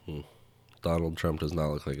 Donald Trump does not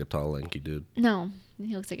look like a tall, lanky dude. No,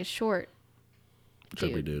 he looks like a short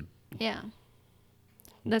Chubby dude. Yeah.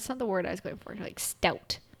 That's not the word I was going for. Like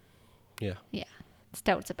stout. Yeah. Yeah.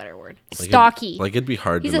 Stout's a better word. Like Stocky. It'd be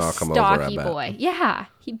hard He's to a knock him over, I stocky bet. boy. Yeah.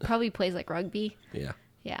 He probably plays like rugby. Yeah.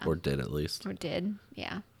 Yeah. Or did at least. Or did.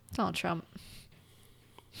 Yeah. Donald Trump.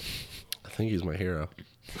 I think he's my hero.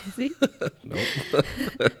 Is he? Nope.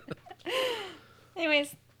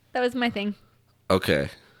 Anyways, that was my thing. Okay.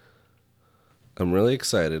 I'm really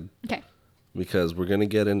excited Okay. because we're going to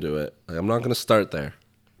get into it. I'm not going to start there,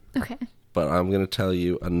 Okay. but I'm going to tell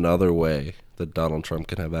you another way that Donald Trump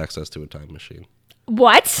can have access to a time machine.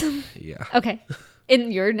 What? Yeah. Okay.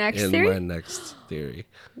 In your next In theory? my next theory.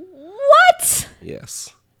 What?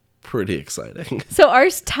 Yes. Pretty exciting. So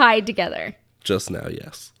ours tied together. Just now,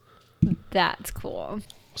 yes. That's cool.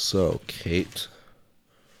 So, Kate,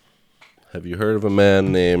 have you heard of a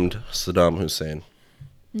man named Saddam Hussein?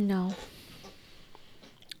 No.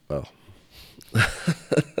 Oh.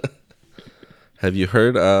 Have you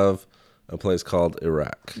heard of a place called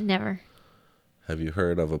Iraq? Never. Have you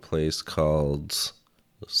heard of a place called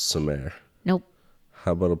Sumer? Nope.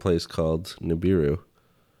 How about a place called Nibiru?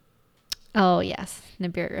 Oh, yes.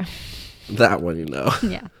 Nibiru. That one you know.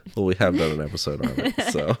 Yeah. Well, we have done an episode on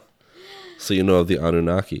it, so you know of the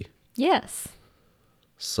Anunnaki. Yes.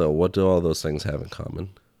 So what do all those things have in common?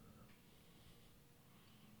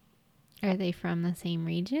 Are they from the same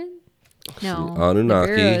region? The No.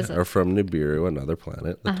 Anunnaki Nibiru is are from Nibiru, another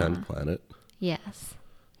planet, the 10th planet. Yes.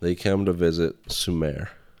 They came to visit Sumer,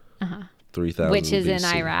 3000 Which is in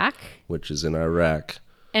BC, Iraq. Which is in Iraq.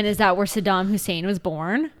 And is that where Saddam Hussein was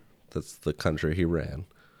born? That's the country he ran.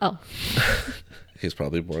 Oh. He's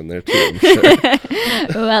probably born there too, I'm sure.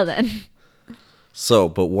 Well then. So,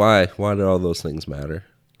 but why? Why do all those things matter?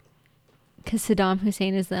 Because Saddam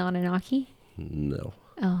Hussein is the Anunnaki? No.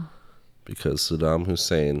 Oh. Because Saddam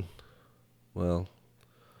Hussein, well,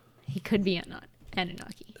 He could be an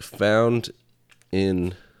Anunnaki. found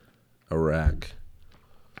in Iraq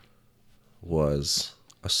was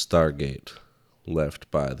a Stargate left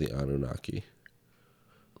by the Anunnaki.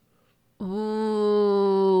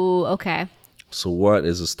 Ooh, okay. So what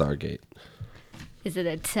is a Stargate? Is it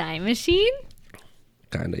a time machine?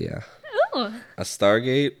 Kinda, yeah. Oh. A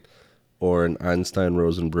Stargate or an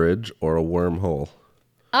Einstein-Rosen bridge or a wormhole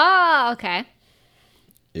Oh, okay.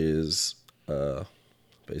 is a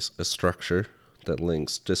structure that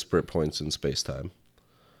links disparate points in space-time.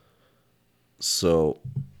 So,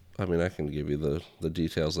 I mean, I can give you the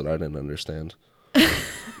details that I didn't understand.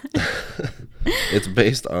 It's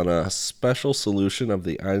based on a special solution of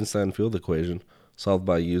the Einstein field equation solved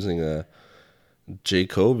by using a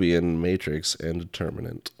Jacobian matrix and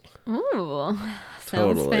determinant. Ooh,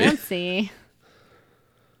 sounds Totally. fancy.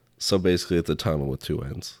 So basically, it's a tunnel with two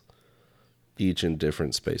ends, each in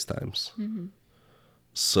different spacetimes. Mm-hmm.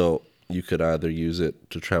 So you could either use it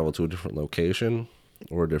to travel to a different location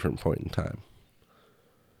or a different point in time.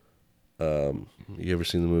 You ever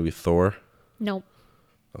seen the movie Thor? Nope.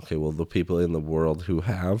 Okay, well, the people in the world who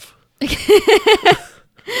have,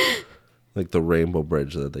 like the Rainbow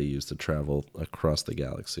Bridge that they use to travel across the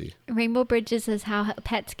galaxy. Rainbow Bridges is how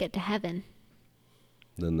pets get to heaven.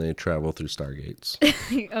 Then they travel through stargates.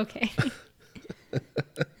 Okay.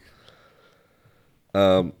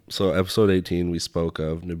 So episode 18, we spoke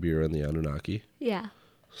of Nibiru and the Anunnaki. Yeah.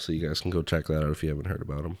 So you guys can go check that out if you haven't heard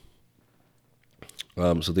about them.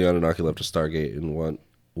 So the Anunnaki left a stargate in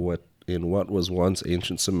what was once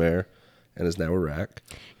ancient Sumer and is now Iraq.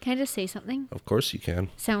 Can I just say something? Of course you can.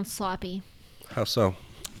 Sounds sloppy. How so?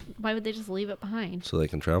 Why would they just leave it behind? So they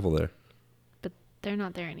can travel there. But they're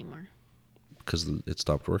not there anymore. Because it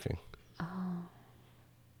stopped working. Oh.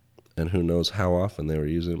 And who knows how often they were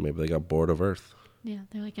using it. Maybe they got bored of Earth. Yeah,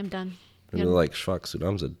 they're like, I'm done. And they're like, fuck,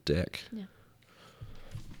 Saddam's a dick.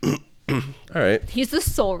 Yeah. All right. He's the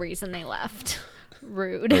sole reason they left.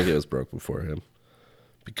 Rude. I think it was broke before him.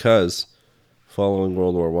 Because following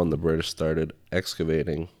World War I, the British started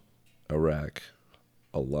excavating Iraq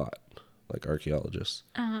a lot, like archaeologists.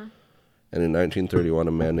 Uh-huh. And in 1931,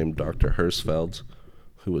 a man named Dr. Hersfeld,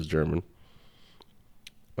 who was German,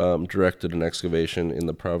 directed an excavation in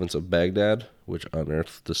the province of Baghdad, which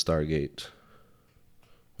unearthed the Stargate.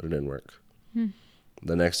 But it didn't work.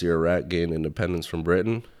 The next year, Iraq gained independence from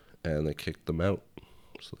Britain, and they kicked them out.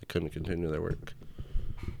 So they couldn't continue their work.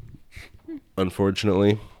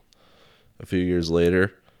 Unfortunately, a few years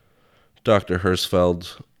later, Dr.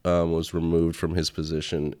 Hersfeld was removed from his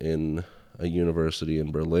position in a university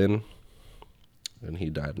in Berlin, and he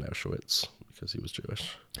died in Auschwitz because he was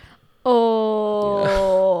Jewish.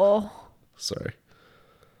 Oh. Yeah. Sorry.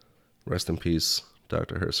 Rest in peace,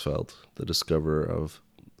 Dr. Hersfeld, the discoverer of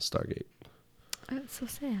Stargate. That's so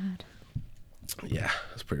sad. Yeah,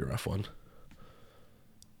 it's a pretty rough one.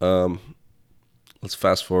 Let's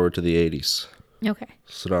fast forward to the 80s. Okay.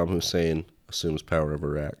 Saddam Hussein assumes power of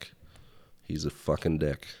Iraq. He's a fucking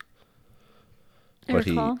dick. But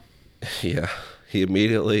he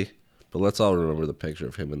immediately, but let's all remember the picture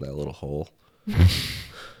of him in that little hole.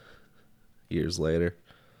 Years later.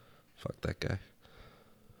 Fuck that guy.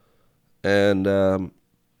 And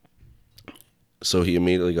so he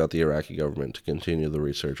immediately got the Iraqi government to continue the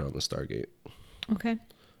research on the Stargate. Okay.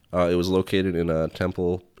 It was located in a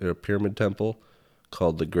pyramid temple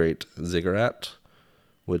called the Great Ziggurat,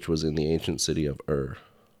 which was in the ancient city of Ur.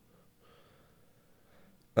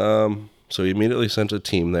 So he immediately sent a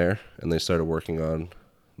team there, and they started working on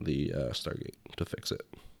the Stargate to fix it.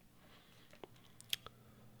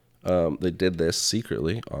 They did this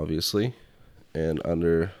secretly, obviously, and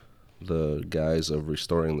under the guise of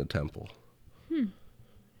restoring the temple.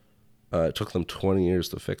 It took them 20 years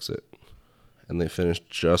to fix it, and they finished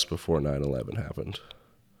just before 9/11 happened.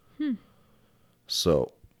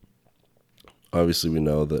 So, obviously we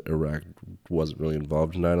know that Iraq wasn't really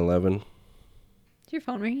involved in 9/11. Is your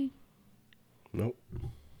phone ringing? Nope. I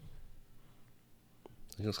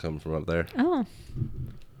think it's coming from up there. Oh.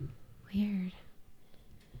 Weird.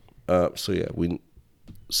 So yeah,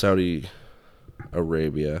 Saudi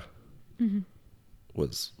Arabia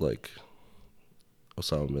was like,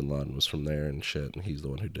 Osama bin Laden was from there and shit, and he's the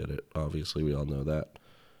one who did it. Obviously, we all know that.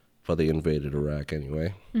 But they invaded Iraq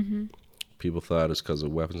anyway. Mm-hmm. People thought it's because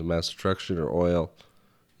of weapons of mass destruction or oil.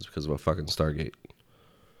 It's because of a fucking Stargate.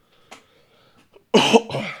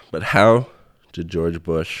 But how did George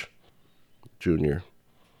Bush Jr.,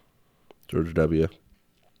 George W.,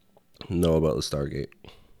 know about the Stargate?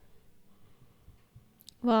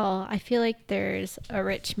 Well, I feel like there's a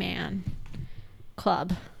rich man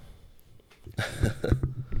club.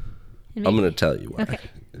 I'm going to tell you why. Okay.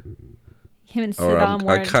 Him and Saddam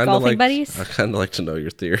were golfing buddies? I kind of like to know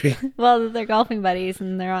your theory. Well, they're golfing buddies,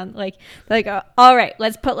 and they're all right,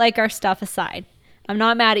 let's put like our stuff aside. I'm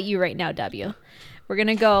not mad at you right now, W. We're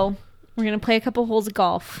going to play a couple holes of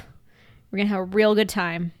golf. We're going to have a real good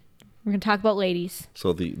time. We're going to talk about ladies.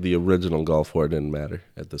 So the original Gulf War didn't matter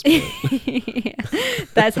at this point. Yeah.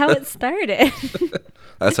 That's how it started.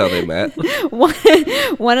 That's how they met.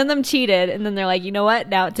 One of them cheated, and then they're like, you know what?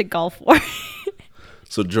 Now it's a Gulf War.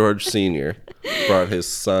 So George Sr. brought his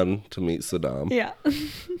son to meet Saddam. Yeah.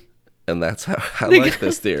 And that's how I like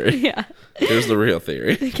this theory. Yeah. Here's the real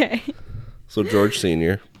theory. Okay. So George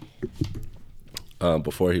Sr.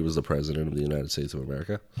 before he was the president of the United States of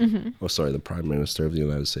America. Oh, sorry, the prime minister of the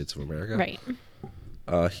United States of America. Right.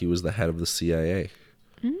 He was the head of the CIA.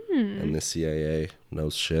 And the CIA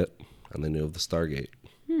knows shit, and they knew of the Stargate.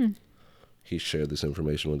 He shared this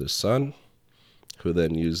information with his son, who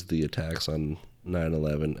then used the attacks on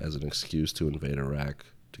 9/11 as an excuse to invade Iraq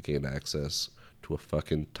to gain access to a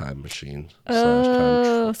fucking time machine.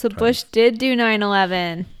 Oh, so Bush did do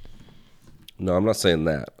 9/11. No, I'm not saying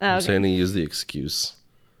that. Oh, I'm okay. saying he used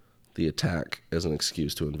the attack as an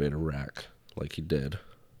excuse to invade Iraq, like he did,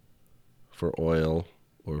 for oil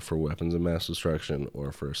or for weapons of mass destruction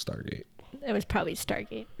or for a Stargate. It was probably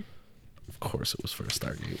Stargate. Of course it was for a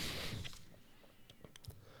Stargate.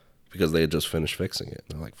 Because they had just finished fixing it.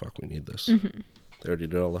 They're like, fuck, we need this. They already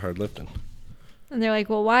did all the hard lifting. And they're like,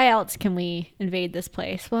 well, why else can we invade this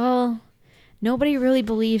place? Well, nobody really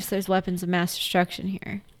believes there's weapons of mass destruction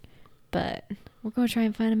here. But we're going to try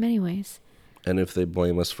and find them anyways. And if they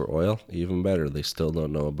blame us for oil, even better. They still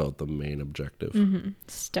don't know about the main objective.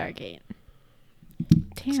 Stargate.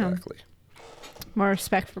 Damn. Exactly. More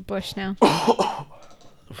respect for Bush now.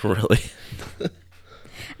 Really?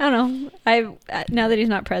 I don't know. Now that he's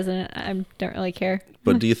not president, I don't really care.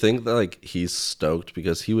 But do you think that like he's stoked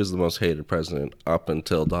because he was the most hated president up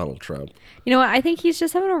until Donald Trump? You know what? I think he's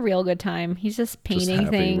just having a real good time. He's just painting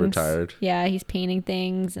happy, things. retired. Yeah, he's painting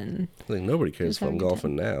things and Like nobody cares He's if I'm having a good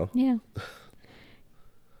golfing now. yeah.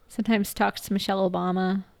 Sometimes talks to Michelle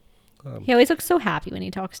Obama. He always looks so happy when he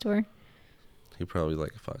talks to her. He probably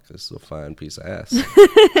like, fuck, this is a fine piece of ass.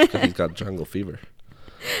 He's got jungle fever.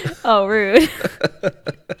 Oh, rude.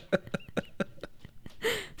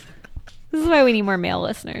 This is why we need more male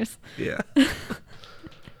listeners. Yeah.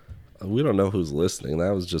 We don't know who's listening.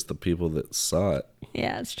 That was just the people that saw it.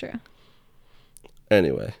 Yeah, it's true.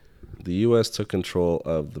 Anyway, the U.S. took control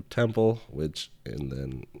of the temple, and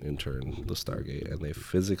then in turn the Stargate, and they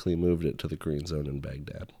physically moved it to the Green Zone in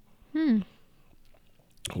Baghdad,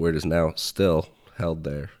 where it is now still held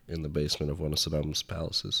there in the basement of one of Saddam's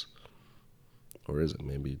palaces. Or is it?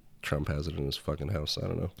 Maybe Trump has it in his fucking house. I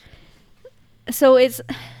don't know. So it's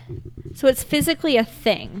physically a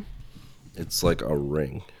thing. It's like a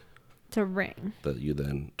ring It's a ring. that you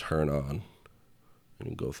then turn on and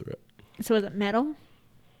you go through it. So is it metal?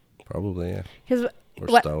 Probably, yeah. Because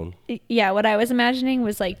Or stone. Yeah, what I was imagining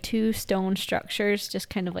was like two stone structures just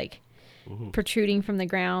kind of like protruding from the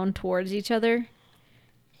ground towards each other.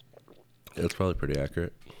 That's probably pretty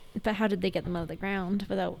accurate. But how did they get them out of the ground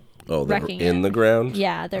without Oh, they're wrecking in it? the ground?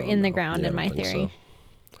 Yeah, they're Oh, in the no. ground Yeah, in I my don't think theory. so.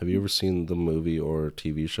 Have you ever seen the movie or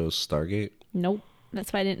TV show Stargate? Nope.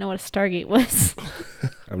 That's why I didn't know what a Stargate was.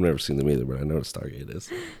 I've never seen them either, but I know what Stargate is.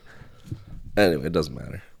 Anyway, it doesn't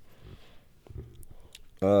matter.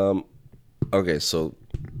 Okay, so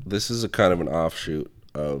this is a kind of an offshoot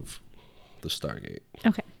of the Stargate.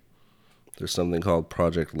 Okay. There's something called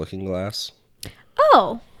Project Looking Glass.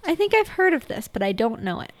 Oh, I think I've heard of this, but I don't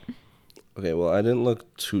know it. Okay, well, I didn't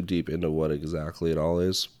look too deep into what exactly it all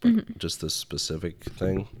is, but just this specific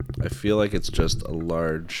thing. I feel like it's just a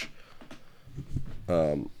large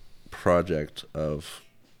project of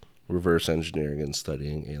reverse engineering and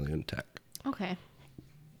studying alien tech. Okay.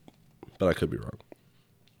 But I could be wrong.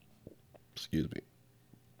 Excuse me.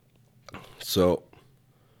 So,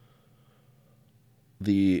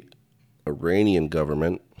 the Iranian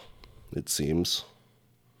government, it seems,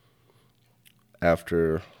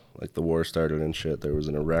 after like the war started and shit, there was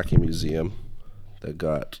an Iraqi museum that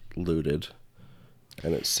got looted,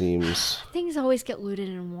 and it seems, Things always get looted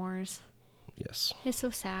in wars. yes, It's so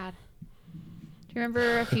sad. Do you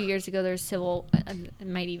remember a few years ago there was civil, it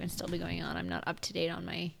might even still be going on. I'm not up to date on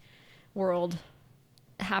my world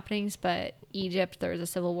happenings, but Egypt, there was a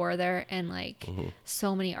civil war there, and like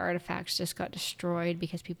so many artifacts just got destroyed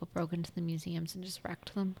because people broke into the museums and just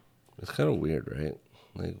wrecked them. it's kind of weird, right?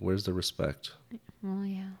 Like, where's the respect? Well,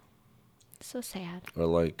 yeah. It's so sad. Or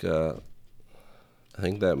like, I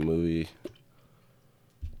think that movie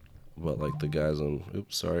about like the guys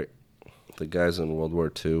in World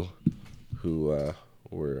War II who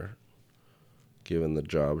were given the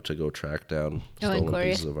job to go track down stolen Inglourious.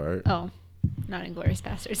 pieces of art. Oh, not Inglourious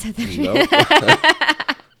Bastards. I think. No,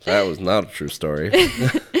 that was not a true story.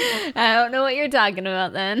 I don't know what you're talking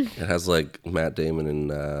about then. It has like Matt Damon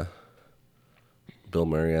and Bill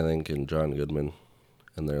Murray, I think, and John Goodman,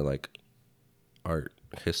 and they're like art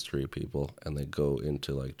history people, and they go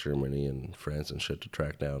into like Germany and France and shit to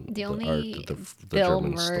track down The art only that the Bill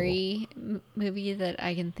Germans Murray movie that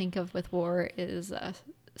I can think of with war is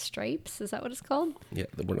Stripes. Is that what it's called? Yeah,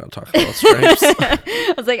 we're not talking about Stripes.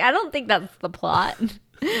 I was like, I don't think that's the plot.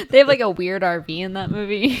 They have like a weird RV in that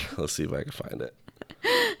movie. Let's see if I can find it.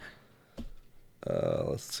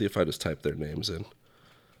 Let's see if I just type their names in.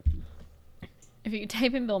 If you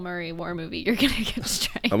type in Bill Murray war movie, you're gonna get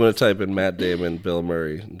straight. I'm gonna type in Matt Damon, Bill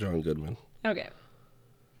Murray, John Goodman. Okay.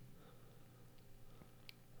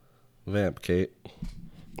 Vamp, Kate.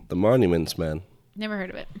 The Monuments Men. Never heard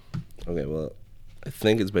of it. Okay, well, I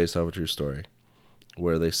think it's based off a true story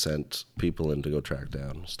where they sent people in to go track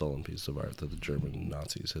down a stolen piece of art that the German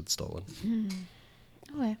Nazis had stolen.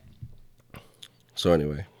 Okay. So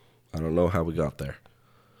anyway, I don't know how we got there.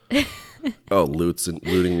 Oh, looting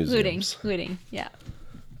museums. Looting, yeah.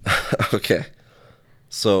 Okay.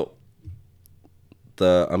 So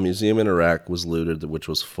a museum in Iraq was looted, which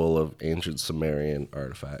was full of ancient Sumerian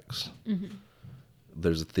artifacts. Mm-hmm.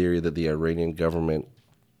 There's a theory that the Iranian government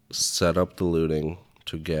set up the looting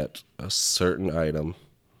to get a certain item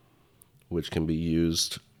which can be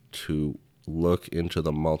used to look into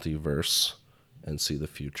the multiverse and see the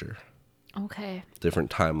future. Okay. Different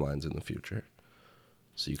timelines in the future.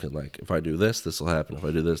 So you can, like, if I do this, this will happen. If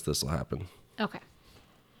I do this, this will happen. Okay.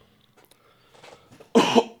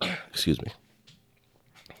 Excuse me.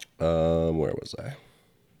 Where was I?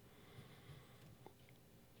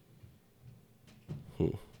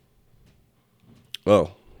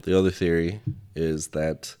 Oh, the other theory is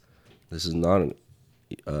that this is not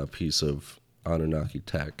a piece of Anunnaki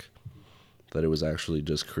tech, that it was actually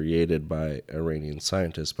just created by Iranian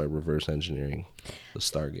scientists by reverse engineering the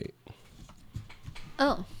Stargate.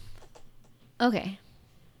 Oh. Okay.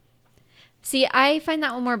 See, I find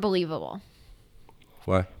that one more believable.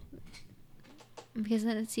 Why? Because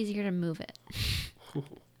then it's easier to move it.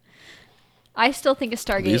 I still think a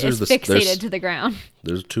Stargate These are is fixated to the ground.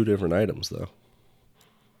 There's two different items, though.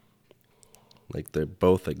 Like, they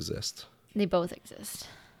both exist. They both exist.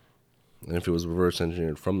 And if it was reverse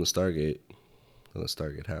engineered from the Stargate, then the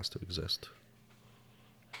Stargate has to exist.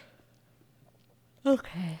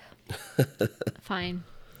 Okay. Fine.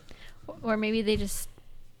 Or maybe they just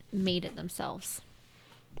made it themselves.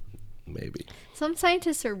 Maybe. Some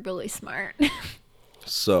scientists are really smart.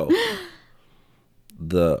 So,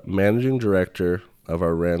 the managing director of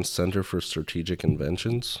Iran's Center for Strategic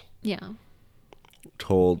Inventions Yeah.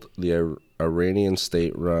 told the Iranian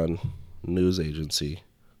state-run news agency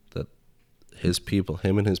that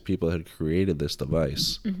him and his people had created this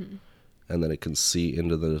device, mm-hmm. and that it can see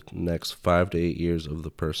into the next 5 to 8 years of the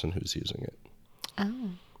person who's using it.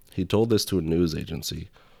 Oh. He told this to a news agency,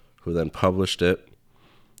 who then published it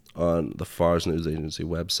on the Fars news agency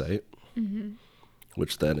website, mm-hmm.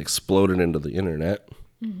 which then exploded into the internet,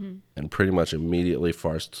 mm-hmm. and pretty much immediately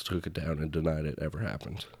Fars took it down and denied it ever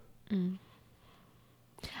happened. Mm.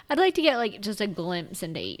 I'd like to get, like, just a glimpse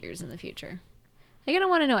into 8 years in the future. Like, I don't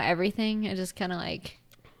want to know everything. I just kind of, like,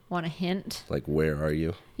 want a hint. Like, where are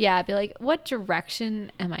you? Yeah, I'd be like, what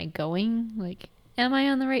direction am I going? Like, am I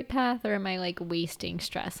on the right path, or am I, like, wasting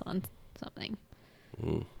stress on something?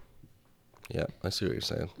 Mm. Yeah, I see what you're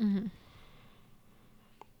saying. Mm-hmm.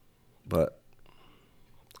 But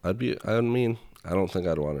I don't think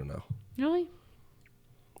I'd want to know. Really?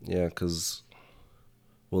 Yeah, because,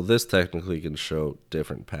 well, this technically can show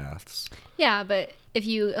different paths. Yeah, but if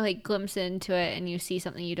you, like, glimpse into it and you see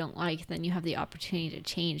something you don't like, then you have the opportunity to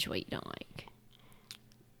change what you don't like.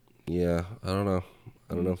 Yeah, I don't know.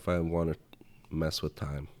 I don't know if I want to mess with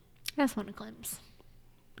time. I just want a glimpse.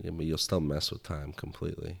 Yeah, but you'll still mess with time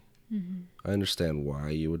completely. Mm-hmm. I understand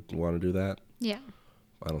why you would want to do that. Yeah.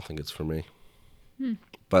 I don't think it's for me. Hmm.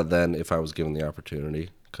 But then, if I was given the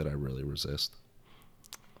opportunity, could I really resist?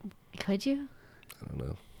 Could you? I don't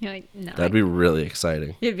know. You're like, no. That'd be really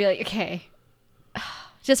exciting. You'd be like, okay.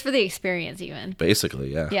 Just for the experience, even.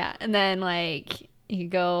 Basically, yeah. Yeah. And then, like, you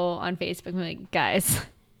go on Facebook and be like, guys,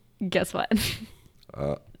 guess what?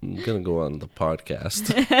 I'm going to go on the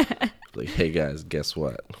podcast. Like, hey, guys, guess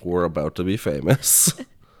what? We're about to be famous.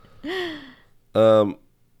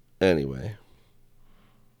 Anyway.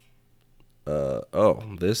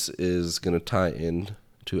 This is going to tie in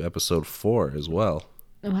to episode 4 as well.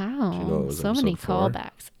 Wow. Do you know it was so many episode 4?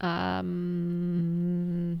 callbacks.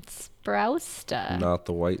 Sprousta. Not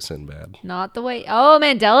the white Sinbad. Not the white. Oh,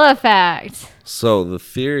 Mandela effect. So the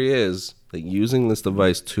theory is that using this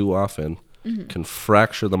device too often mm-hmm. can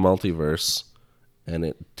fracture the multiverse, and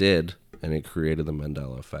it did, and it created the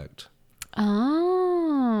Mandela effect.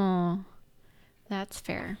 Oh. That's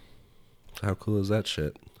fair. How cool is that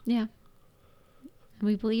shit? Yeah.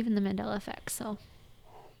 We believe in the Mandela effect, so.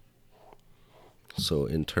 So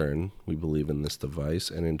in turn, we believe in this device,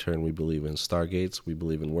 and in turn, we believe in stargates, we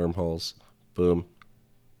believe in wormholes. Boom.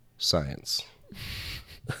 Science.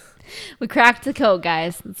 We cracked the code,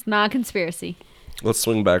 guys. It's not a conspiracy. Let's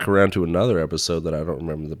swing back around to another episode that I don't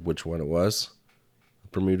remember which one it was.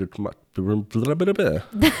 Bermuda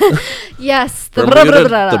Yes.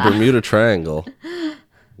 the Bermuda Triangle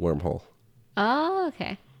wormhole. Oh,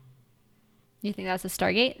 okay. You think that's a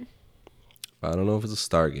Stargate? I don't know if it's a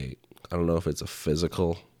Stargate. I don't know if it's a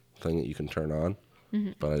physical thing that you can turn on,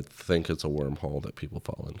 but I think it's a wormhole that people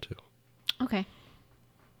fall into. Okay.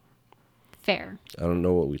 Fair. I don't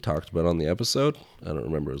know what we talked about on the episode. I don't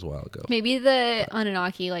remember. It was a while ago. Maybe the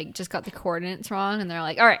Anunnaki like just got the coordinates wrong, and they're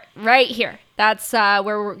like, "All right, right here. That's where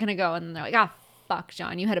we're gonna go." And they're like, "Ah, fuck,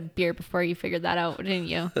 John, you had a beer before you figured that out, didn't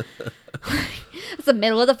you?" It's the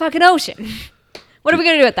middle of the fucking ocean. What are we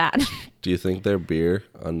gonna do with that? Do you think their beer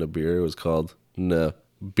on the beer was called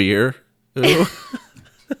beer? Yeah,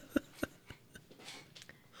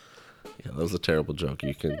 that was a terrible joke.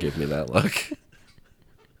 You can give me that look.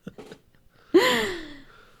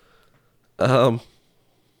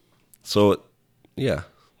 So, yeah,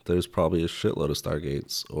 there's probably a shitload of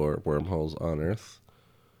Stargates or wormholes on Earth.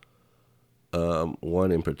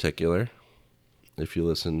 One in particular, if you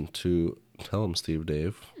listen to Tell 'em Steve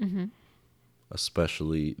Dave,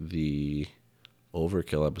 especially the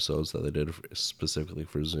Overkill episodes that they did specifically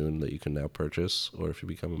for Zune that you can now purchase, or if you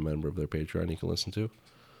become a member of their Patreon, you can listen to.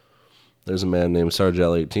 There's a man named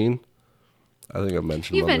Sargel18. I think I've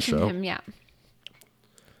mentioned him on the show. You mentioned him, yeah.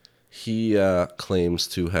 He claims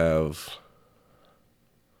to have,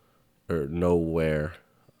 or know where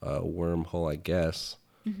a wormhole, I guess,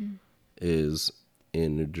 is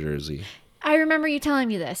in New Jersey. I remember you telling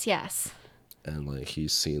me this, yes. And, like,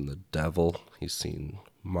 he's seen the devil, he's seen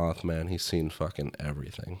Mothman, he's seen fucking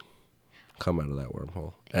everything come out of that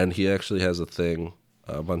wormhole. And he actually has a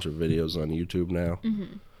bunch of videos on YouTube now.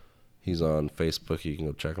 He's on Facebook, you can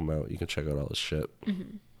go check him out. You can check out all his shit.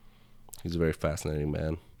 He's a very fascinating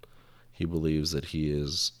man. He believes that he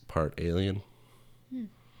is part alien.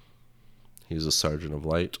 He's a Sergeant of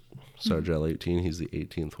Light. Sargel 18, he's the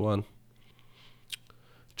 18th one.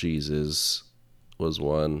 Jesus was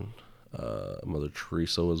one. Mother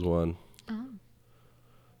Teresa was one. Oh.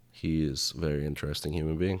 He is a very interesting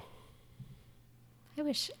human being. I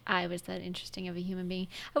wish I was that interesting of a human being.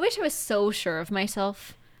 I wish I was so sure of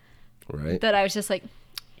myself. Right? That I was just like,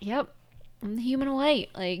 yep, I'm the human of light.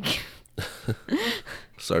 Like...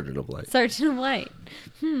 Sergeant of Light. Sergeant of Light.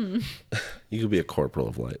 You could be a corporal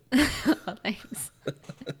of light. Oh, thanks.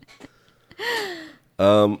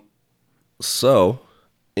 So,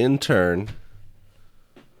 in turn,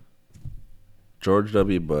 George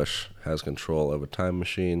W. Bush has control of a time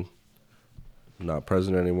machine. Not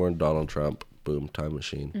president anymore. Donald Trump. Boom, time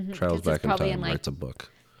machine. Travels back in time, writes a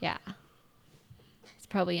book. Yeah. It's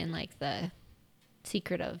probably in like the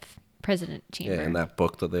secret of president chamber. Yeah, and that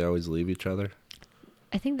book that they always leave each other.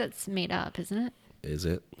 I think that's made up, isn't it? Is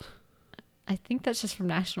it? I think that's just from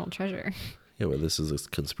National Treasure. Yeah, well, this is a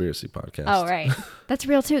conspiracy podcast. Oh, right. That's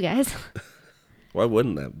real too, guys. Why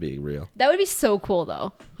wouldn't that be real? That would be so cool,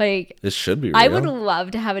 though. Like, It should be real. I would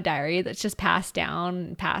love to have a diary that's just passed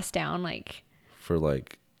down, like... For,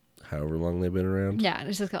 like, however long they've been around. Yeah, and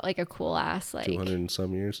it's just got, like, a cool ass, like... 200 and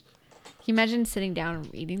some years. Can you imagine sitting down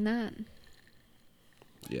and reading that?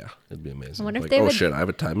 Yeah, it'd be amazing. I wonder if Like, they oh, would- shit, I have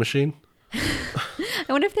a time machine? I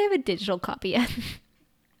wonder if they have a digital copy yet.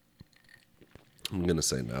 I'm going to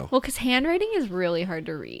say no. Well, because handwriting is really hard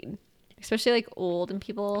to read. Especially, like, old and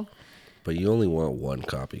people... But you only want one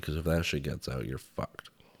copy, because if that shit gets out, you're fucked.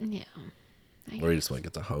 Yeah. Or you just like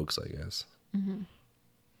it's a hoax, I guess.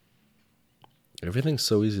 Everything's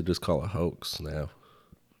so easy to just call a hoax now.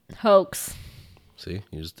 Hoax. See,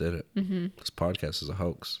 you just did it. This podcast is a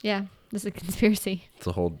hoax. Yeah, this is a conspiracy.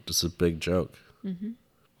 It's a big joke.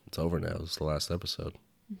 It's over now. This is the last episode.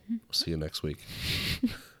 We'll see you next week.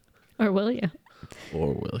 Or will you?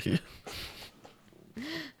 Or will you?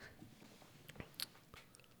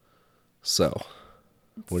 So,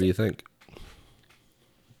 what do you think?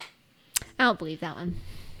 I don't believe that one.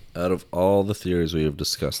 Out of all the theories we have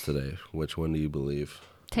discussed today, which one do you believe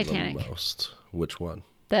Titanic. the most? Which one?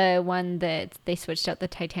 The one that they switched out the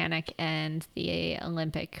Titanic and the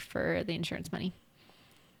Olympic for the insurance money.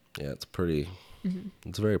 Yeah, it's pretty...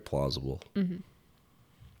 It's very plausible.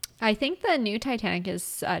 I think the new Titanic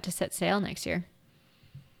is to set sail next year.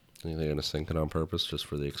 Think they're going to sink it on purpose just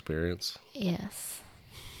for the experience? Yes.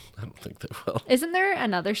 I don't think they will. Isn't there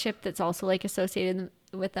another ship that's also like associated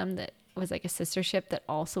with them that was like a sister ship that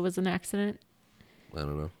also was an accident? I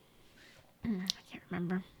don't know. I can't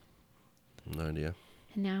remember. No idea.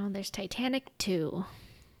 And now there's Titanic 2.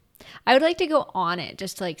 I would like to go on it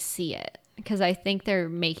just to like see it because I think they're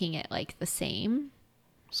making it like the same.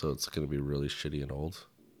 So it's going to be really shitty and old?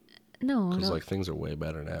 No, Because no. like things are way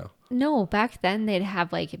better now. No, back then they'd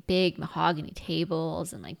have like big mahogany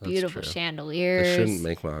tables and like That's beautiful true. chandeliers. They shouldn't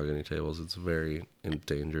make mahogany tables. It's a very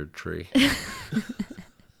endangered tree.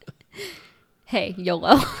 Hey,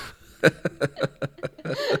 YOLO.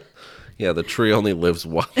 Yeah, the tree only lives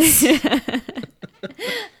once.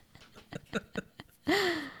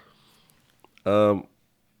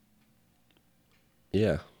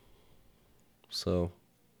 Yeah. So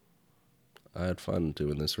I had fun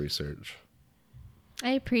doing this research.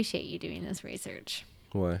 I appreciate you doing this research.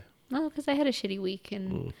 Why? Well, because I had a shitty week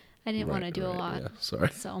and I didn't want to Right, do a right, lot. Yeah, sorry.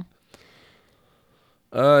 So,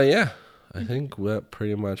 Yeah. I think that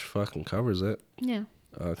pretty much fucking covers it. yeah.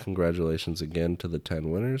 Congratulations again to the 10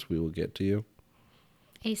 winners. We will get to you.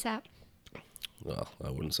 ASAP. Well, I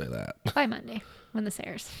wouldn't say that. By Monday when this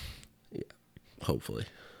airs. Yeah, hopefully.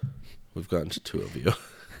 We've gotten to 2 of you.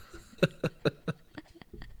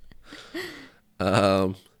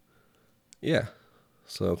 Yeah.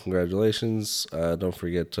 So congratulations. Don't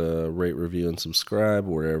forget to rate, review, and subscribe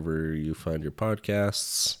wherever you find your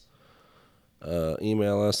podcasts.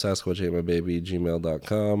 Email us,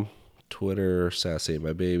 sasquatchatemybaby@gmail.com. Twitter,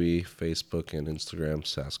 sass8mybaby. Facebook and Instagram,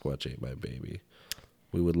 sasquatchatemybaby.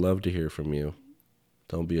 We would love to hear from you.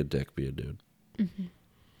 Don't be a dick, be a dude.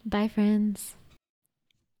 Bye, friends.